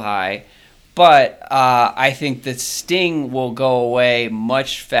was real high. But I think the sting will go away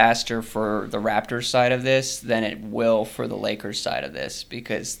much faster for the Raptors side of this than it will for the Lakers side of this,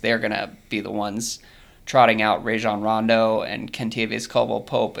 because they're going to be the ones trotting out Rajon Rondo and Kentavious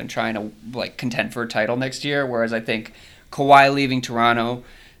Caldwell-Pope and trying to contend for a title next year, whereas I think Kawhi leaving Toronto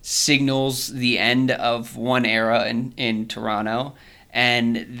signals the end of one era in Toronto,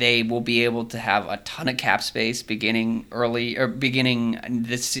 and they will be able to have a ton of cap space beginning the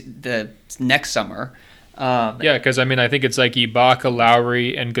next summer. Because I think it's Ibaka,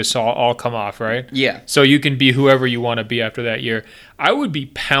 Lowry, and Gasol all come off, right? Yeah. So you can be whoever you want to be after that year. I would be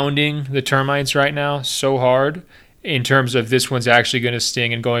pounding the termites right now so hard in terms of this one's actually going to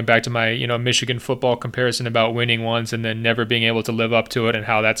sting, and going back to my Michigan football comparison about winning once and then never being able to live up to it, and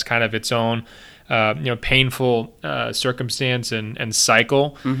how that's kind of its own painful circumstance and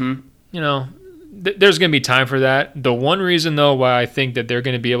cycle. Mm-hmm. There's going to be time for that. The one reason, though, why I think that they're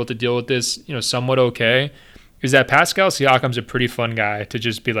going to be able to deal with this, somewhat okay, is that Pascal Siakam's a pretty fun guy to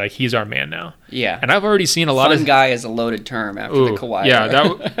just be he's our man now. Yeah. And I've already seen a lot of... Fun guy is a loaded term after the Kawhi. Yeah,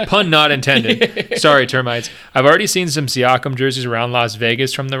 that pun not intended. Sorry, termites. I've already seen some Siakam jerseys around Las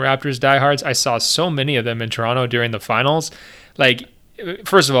Vegas from the Raptors diehards. I saw so many of them in Toronto during the finals.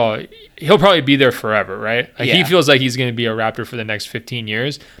 First of all, he'll probably be there forever, right? He feels like he's going to be a Raptor for the next 15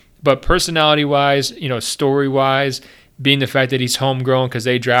 years. But personality-wise, story-wise, being the fact that he's homegrown because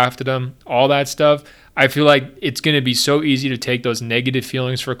they drafted him, all that stuff, I feel like it's going to be so easy to take those negative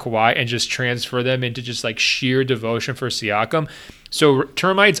feelings for Kawhi and just transfer them into just sheer devotion for Siakam. So,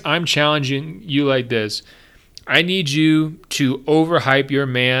 termites, I'm challenging you like this. I need you to overhype your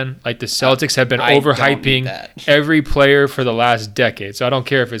man like the Celtics have been overhyping every player for the last decade. So I don't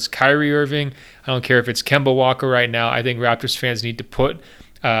care if it's Kyrie Irving. I don't care if it's Kemba Walker right now. I think Raptors fans need to put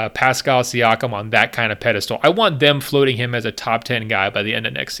Pascal Siakam on that kind of pedestal. I want them floating him as a top 10 guy by the end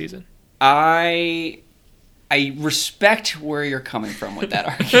of next season. I respect where you're coming from with that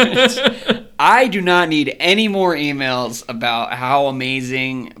argument. I do not need any more emails about how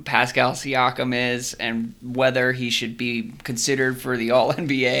amazing Pascal Siakam is and whether he should be considered for the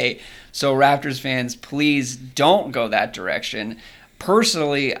All-NBA. So Raptors fans, please don't go that direction.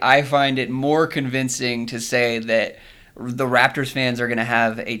 Personally, I find it more convincing to say that the Raptors fans are going to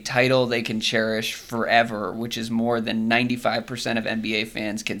have a title they can cherish forever, which is more than 95% of NBA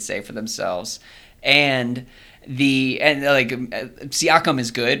fans can say for themselves. And Siakam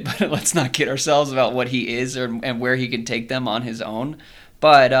is good, but let's not kid ourselves about what he is and where he can take them on his own.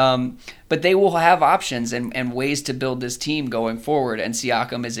 But they will have options and ways to build this team going forward. And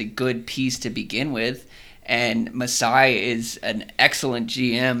Siakam is a good piece to begin with. And Masai is an excellent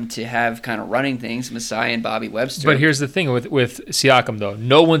GM to have kind of running things, Masai and Bobby Webster. But here's the thing with Siakam, though.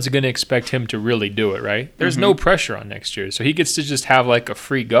 No one's going to expect him to really do it, right? There's no pressure on next year. So he gets to just have like a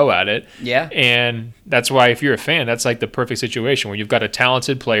free go at it. Yeah. And that's why if you're a fan, that's like the perfect situation where you've got a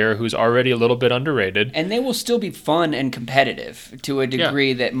talented player who's already a little bit underrated. And they will still be fun and competitive to a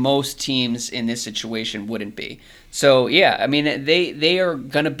degree that most teams in this situation wouldn't be. So, yeah, I mean, they are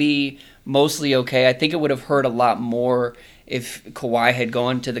going to be mostly okay. I think it would have hurt a lot more if Kawhi had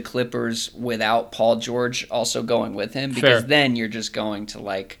gone to the Clippers without Paul George also going with him, because then you're just going to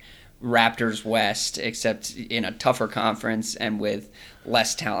like Raptors West, except in a tougher conference and with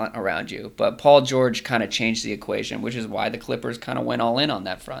less talent around you. But Paul George kind of changed the equation, which is why the Clippers kind of went all in on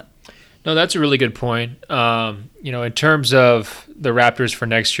that front. No, that's a really good point. In terms of the Raptors for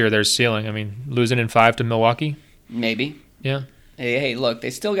next year, their ceiling, I mean, losing in 5 to Milwaukee? Maybe. Yeah. Hey, look, they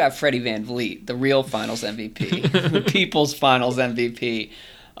still got Freddie VanVleet, the real Finals MVP, the people's Finals MVP.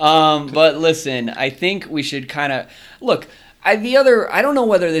 But listen, I think we should kind of look. I don't know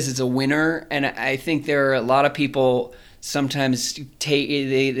whether this is a winner, and I think there are a lot of people sometimes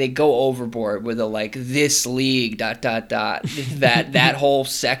they go overboard with this league ... that whole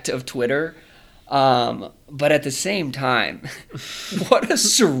sect of Twitter. But at the same time, what a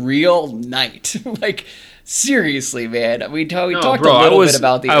surreal night! Seriously, man. We talked a little bit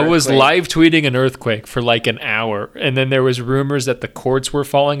about the earthquake. I was live tweeting an earthquake for like an hour, and then there was rumors that the courts were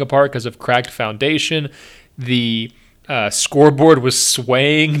falling apart because of cracked foundation. The scoreboard was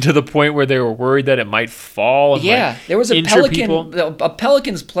swaying to the point where they were worried that it might fall. And there was a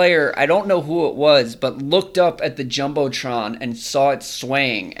Pelicans player, I don't know who it was, but looked up at the Jumbotron and saw it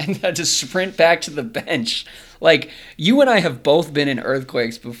swaying and had to sprint back to the bench. You and I have both been in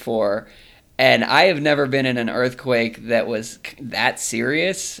earthquakes before, and I have never been in an earthquake that was that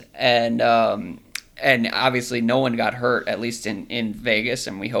serious. And obviously no one got hurt, at least in Vegas,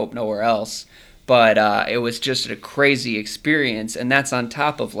 and we hope nowhere else. But it was just a crazy experience. And that's on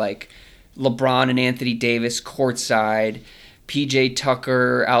top of LeBron and Anthony Davis courtside, PJ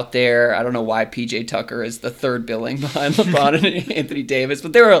Tucker out there. I don't know why PJ Tucker is the third billing behind LeBron and Anthony Davis,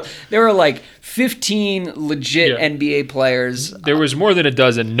 but there were 15 legit NBA players. There was more than a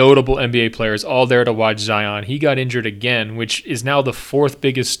dozen notable NBA players all there to watch Zion. He got injured again, which is now the fourth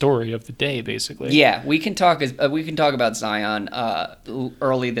biggest story of the day, basically. Yeah, we can talk about Zion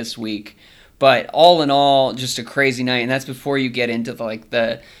early this week, but all in all, just a crazy night, and that's before you get into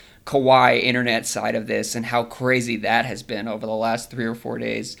the Kawhi internet side of this and how crazy that has been over the last 3 or 4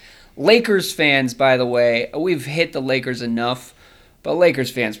 days. Lakers fans, by the way, we've hit the Lakers enough, but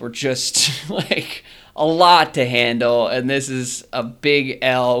Lakers fans were just a lot to handle, and this is a big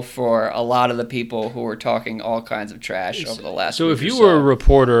L for a lot of the people who were talking all kinds of trash over the last week. So if you were a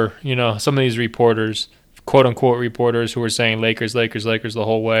reporter, some of these reporters, quote unquote reporters who were saying Lakers, Lakers, Lakers the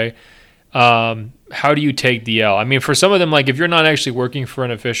whole way, how do you take the L? I mean, for some of them, if you're not actually working for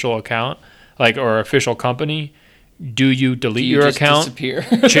an official account, or official company, do you delete your account? Disappear?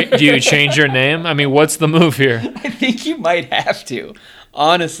 Do you change your name? I mean, what's the move here? I think you might have to,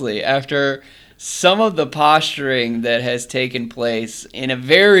 honestly, after some of the posturing that has taken place in a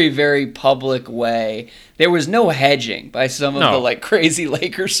very, very public way. There was no hedging by some of the crazy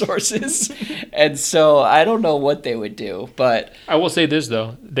Lakers sources. And so I don't know what they would do, but I will say this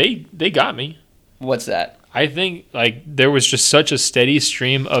though. They got me. What's that? I think there was just such a steady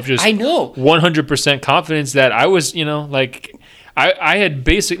stream of just I know 100% confidence that I was, I had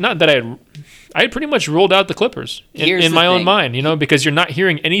not that I had pretty much ruled out the Clippers in my own mind, because you're not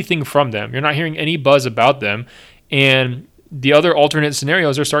hearing anything from them. You're not hearing any buzz about them. And the other alternate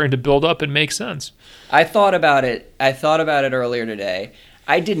scenarios are starting to build up and make sense. I thought about it earlier today.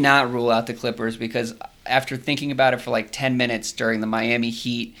 I did not rule out the Clippers because after thinking about it for 10 minutes during the Miami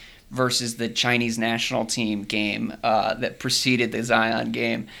Heat versus the Chinese national team game that preceded the Zion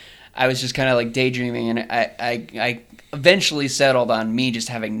game, I was just kind of daydreaming, and I eventually settled on me just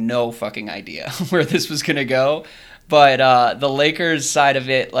having no fucking idea where this was going to go. But the Lakers side of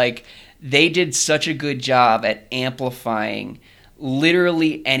it, they did such a good job at amplifying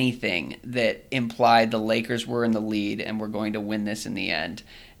literally anything that implied the Lakers were in the lead and were going to win this in the end.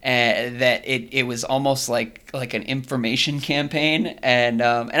 That it was almost like an information campaign, and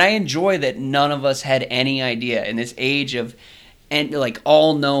I enjoy that none of us had any idea in this age of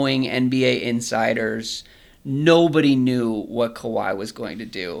all-knowing NBA insiders. Nobody knew what Kawhi was going to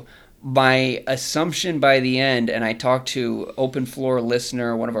do. My assumption by the end, and I talked to open floor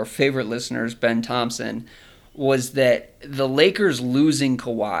listener, one of our favorite listeners, Ben Thompson, was that the Lakers losing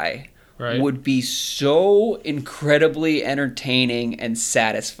Kawhi would be so incredibly entertaining and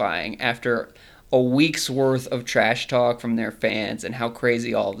satisfying after a week's worth of trash talk from their fans and how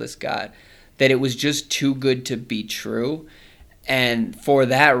crazy all of this got, that it was just too good to be true. And for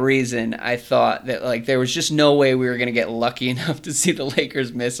that reason, I thought that there was just no way we were going to get lucky enough to see the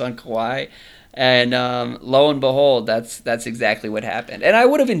Lakers miss on Kawhi. And lo and behold, that's exactly what happened. And I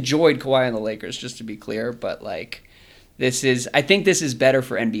would have enjoyed Kawhi on the Lakers, just to be clear, but I think this is better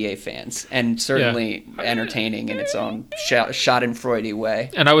for NBA fans, and certainly entertaining in its own schadenfreude way.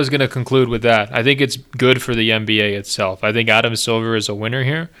 And I was going to conclude with that. I think it's good for the NBA itself. I think Adam Silver is a winner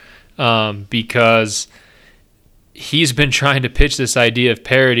here because he's been trying to pitch this idea of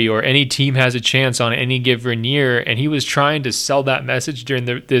parity, or any team has a chance on any given year, and he was trying to sell that message during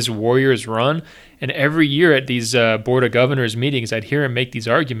this Warriors run. And every year at these Board of Governors meetings, I'd hear him make these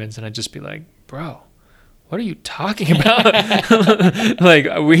arguments, and I'd just be like, bro, what are you talking about?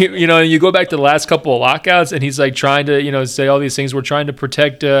 You go back to the last couple of lockouts, and he's trying to, say all these things. We're trying to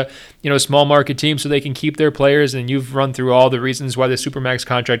protect, small market teams so they can keep their players. And you've run through all the reasons why the Supermax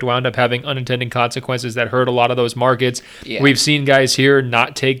contract wound up having unintended consequences that hurt a lot of those markets. Yeah. We've seen guys here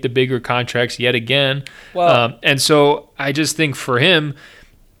not take the bigger contracts yet again. Well, and so I just think for him,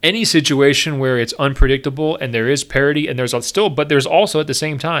 any situation where it's unpredictable and there is parity, and there's also at the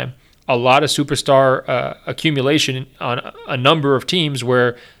same time a lot of superstar accumulation on a number of teams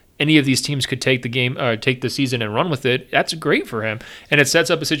where any of these teams could take the season and run with it. That's great for him. And it sets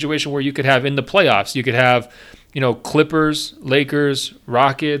up a situation where you could have in the playoffs, you could have, Clippers, Lakers,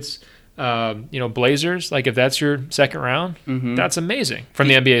 Rockets, Blazers. If that's your second round, that's amazing from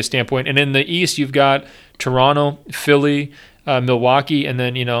the NBA standpoint. And in the East, you've got Toronto, Philly, Milwaukee, and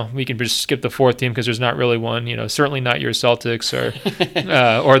then we can just skip the fourth team because there's not really one. Certainly not your Celtics or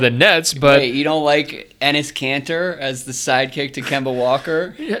the Nets. But wait, you don't like Enes Kanter as the sidekick to Kemba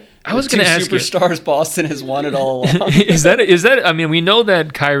Walker? Yeah, I was going to ask superstars Boston has won it all along. Is that? I mean, we know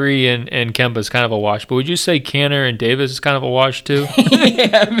that Kyrie and Kemba is kind of a wash, but would you say Kanter and Davis is kind of a wash too?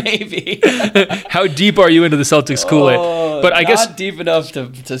 Yeah, maybe. How deep are you into the Celtics Kool-Aid? But I guess not deep enough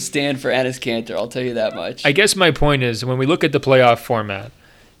to stand for Enes Kanter. I'll tell you that much. I guess my point is, when we look at the playoff format,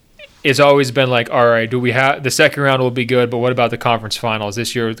 it's always been all right, do we have the second round will be good, but what about the conference finals?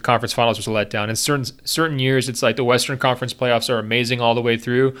 This year, the conference finals was a letdown. In certain years, it's the Western Conference playoffs are amazing all the way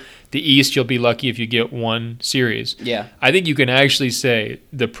through. The East, you'll be lucky if you get one series. Yeah, I think you can actually say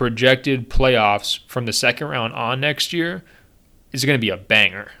the projected playoffs from the second round on next year is going to be a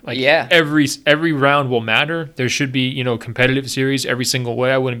banger. Every round will matter. There should be, competitive series every single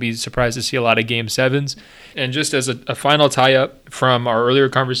way. I wouldn't be surprised to see a lot of Game 7s. And just as a final tie-up from our earlier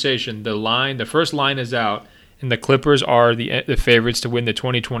conversation, the first line is out, and the Clippers are the favorites to win the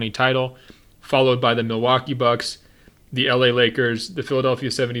 2020 title, followed by the Milwaukee Bucks, the LA Lakers, the Philadelphia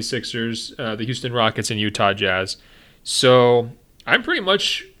 76ers, the Houston Rockets, and Utah Jazz. So I'm pretty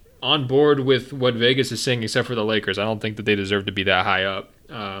much on board with what Vegas is saying, except for the Lakers. I don't think that they deserve to be that high up.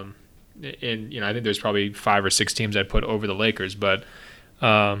 And I think there's probably 5 or 6 teams I'd put over the Lakers, but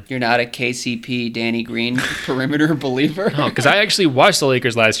you're not a KCP Danny Green perimeter believer? No, because I actually watched the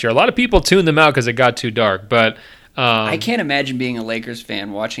Lakers last year. A lot of people tuned them out because it got too dark, but I can't imagine being a Lakers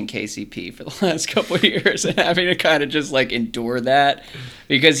fan watching KCP for the last couple of years and having to kind of just endure that,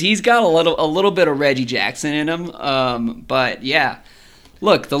 because he's got a little bit of Reggie Jackson in him. But yeah.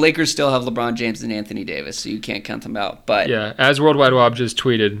 Look, the Lakers still have LeBron James and Anthony Davis, so you can't count them out. But yeah, as Worldwide Wob just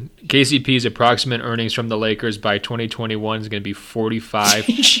tweeted, KCP's approximate earnings from the Lakers by 2021 is going to be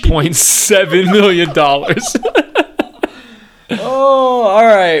 $45.7 million. Oh, all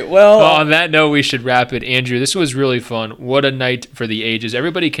right. Well, on that note, we should wrap it. Andrew, this was really fun. What a night for the ages.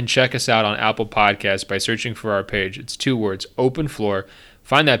 Everybody can check us out on Apple Podcasts by searching for our page. It's 2 words, Open Floor.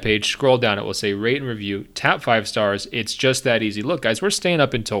 Find that page, scroll down, it will say rate and review, tap 5 stars. It's just that easy. Look, guys, we're staying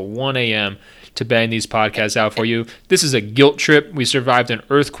up until 1 a.m. to bang these podcasts out for you. This is a guilt trip. We survived an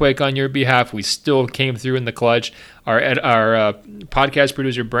earthquake on your behalf. We still came through in the clutch. Our podcast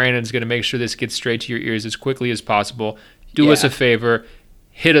producer, Brandon, is going to make sure this gets straight to your ears as quickly as possible. Do us a favor.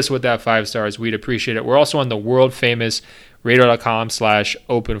 Hit us with that 5 stars. We'd appreciate it. We're also on the world-famous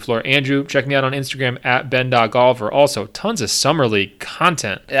radio.com/open-floor. Andrew, check me out on Instagram at ben.golliver. Also, tons of Summer League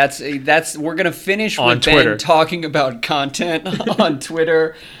content. We're going to finish on with Twitter. Ben talking about content on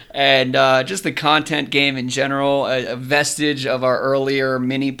Twitter and just the content game in general, a vestige of our earlier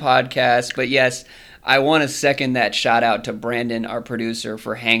mini podcast. But yes, I want to second that shout out to Brandon, our producer,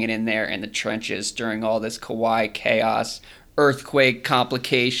 for hanging in there in the trenches during all this Kawhi chaos, earthquake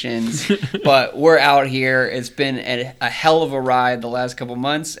complications. But we're out here. It's been a hell of a ride the last couple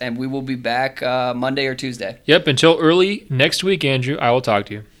months, and we will be back Monday or Tuesday. Yep, until early next week, Andrew, I will talk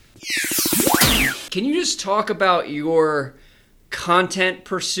to you. Can you just talk about your content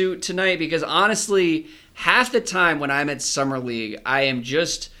pursuit tonight? Because honestly, half the time when I'm at Summer League, I am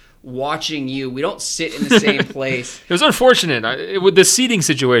just watching you. We don't sit in the same place. It was unfortunate. The seating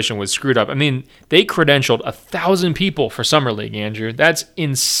situation was screwed up. I mean, they credentialed 1,000 people for Summer League, Andrew. That's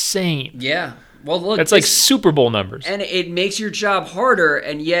insane. Yeah. Well, look, that's like Super Bowl numbers. And it makes your job harder,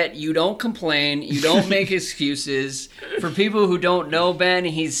 and yet you don't complain. You don't make excuses. For people who don't know Ben,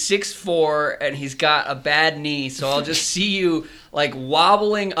 he's 6'4", and he's got a bad knee, so I'll just see you like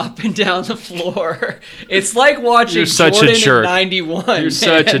wobbling up and down the floor. It's like watching Jordan in 91. You're man.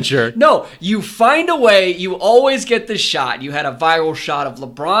 such a jerk. No, you find a way. You always get the shot. You had a viral shot of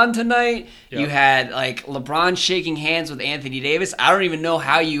LeBron tonight. Yep. You had like LeBron shaking hands with Anthony Davis. I don't even know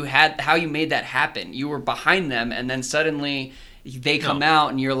how you made that happen. You were behind them, and then suddenly they come out,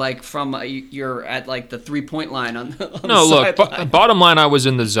 and you're like you're at like the 3-point line on the sideline. Bottom line, I was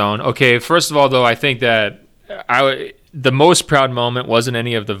in the zone. Okay, first of all, though, I think that the most proud moment wasn't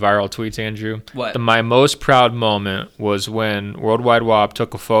any of the viral tweets, Andrew. What? My most proud moment was when Worldwide WAP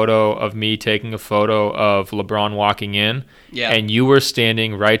took a photo of me taking a photo of LeBron walking in, and you were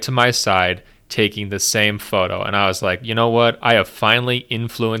standing right to my side taking the same photo. And I was like, you know what? I have finally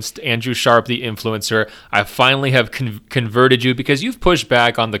influenced Andrew Sharp, the influencer. I finally have converted you, because you've pushed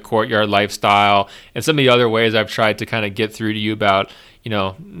back on the courtyard lifestyle and some of the other ways I've tried to kind of get through to you about, you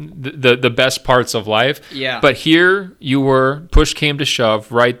know, the best parts of life. Yeah. But here you were, push came to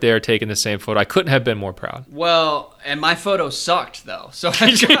shove, right there taking the same photo. I couldn't have been more proud. Well, and my photo sucked, though. So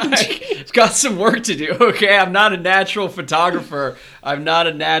I've got some work to do, okay? I'm not a natural photographer. I'm not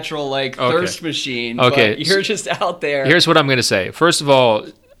a natural, thirst machine. Okay. But you're just out there. Here's what I'm going to say. First of all,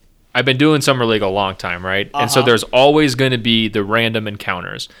 I've been doing Summer League a long time, right? And so there's always going to be the random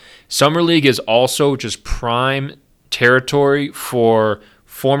encounters. Summer League is also just prime territory for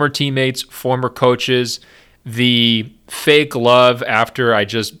former teammates, former coaches, the fake love after I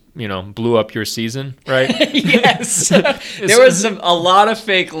just, blew up your season, right? Yes. There was a lot of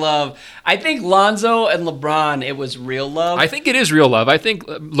fake love. I think Lonzo and LeBron, it was real love. I think it is real love. I think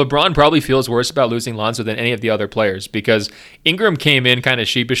LeBron probably feels worse about losing Lonzo than any of the other players, because Ingram came in kind of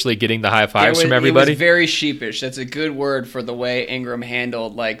sheepishly getting the high fives from everybody. It was very sheepish. That's a good word for the way Ingram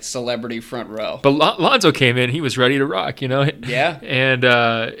handled celebrity front row. But Lonzo came in, he was ready to rock, Yeah. And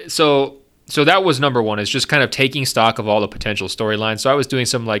So that was number one, is just kind of taking stock of all the potential storylines. So I was doing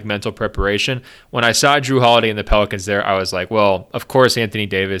some mental preparation. When I saw Drew Holiday and the Pelicans there, I was like, well, of course Anthony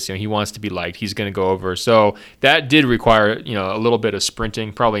Davis, he wants to be liked. He's going to go over. So that did require, a little bit of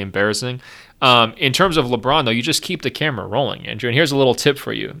sprinting, probably embarrassing. In terms of LeBron, though, you just keep the camera rolling, Andrew. And here's a little tip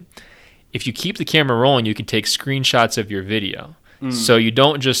for you. If you keep the camera rolling, you can take screenshots of your video. So you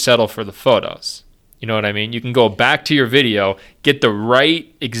don't just settle for the photos. You know what I mean? You can go back to your video, get the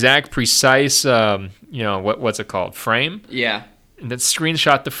right, exact, precise, what's it called? Frame? Yeah. And then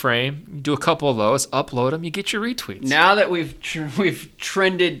screenshot the frame. You do a couple of those, upload them, you get your retweets. Now that we've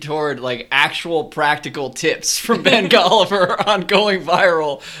trended toward actual practical tips from Ben Golliver on going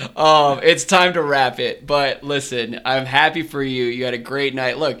viral, it's time to wrap it. But listen, I'm happy for you. You had a great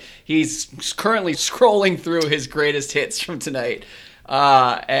night. Look, he's currently scrolling through his greatest hits from tonight.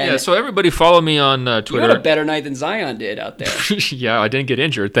 So everybody follow me on Twitter. You had a better night than Zion did out there. Yeah, I didn't get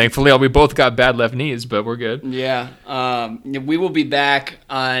injured. Thankfully, we both got bad left knees, but we're good. Yeah. We will be back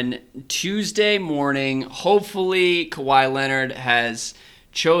on Tuesday morning. Hopefully, Kawhi Leonard has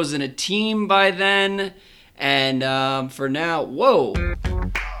chosen a team by then. And for now, whoa.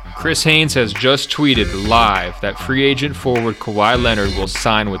 Chris Haynes has just tweeted live that free agent forward Kawhi Leonard will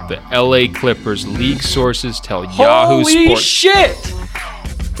sign with the LA Clippers. League sources tell Yahoo Sports. Holy shit!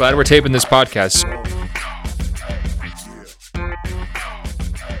 Glad we're taping this podcast.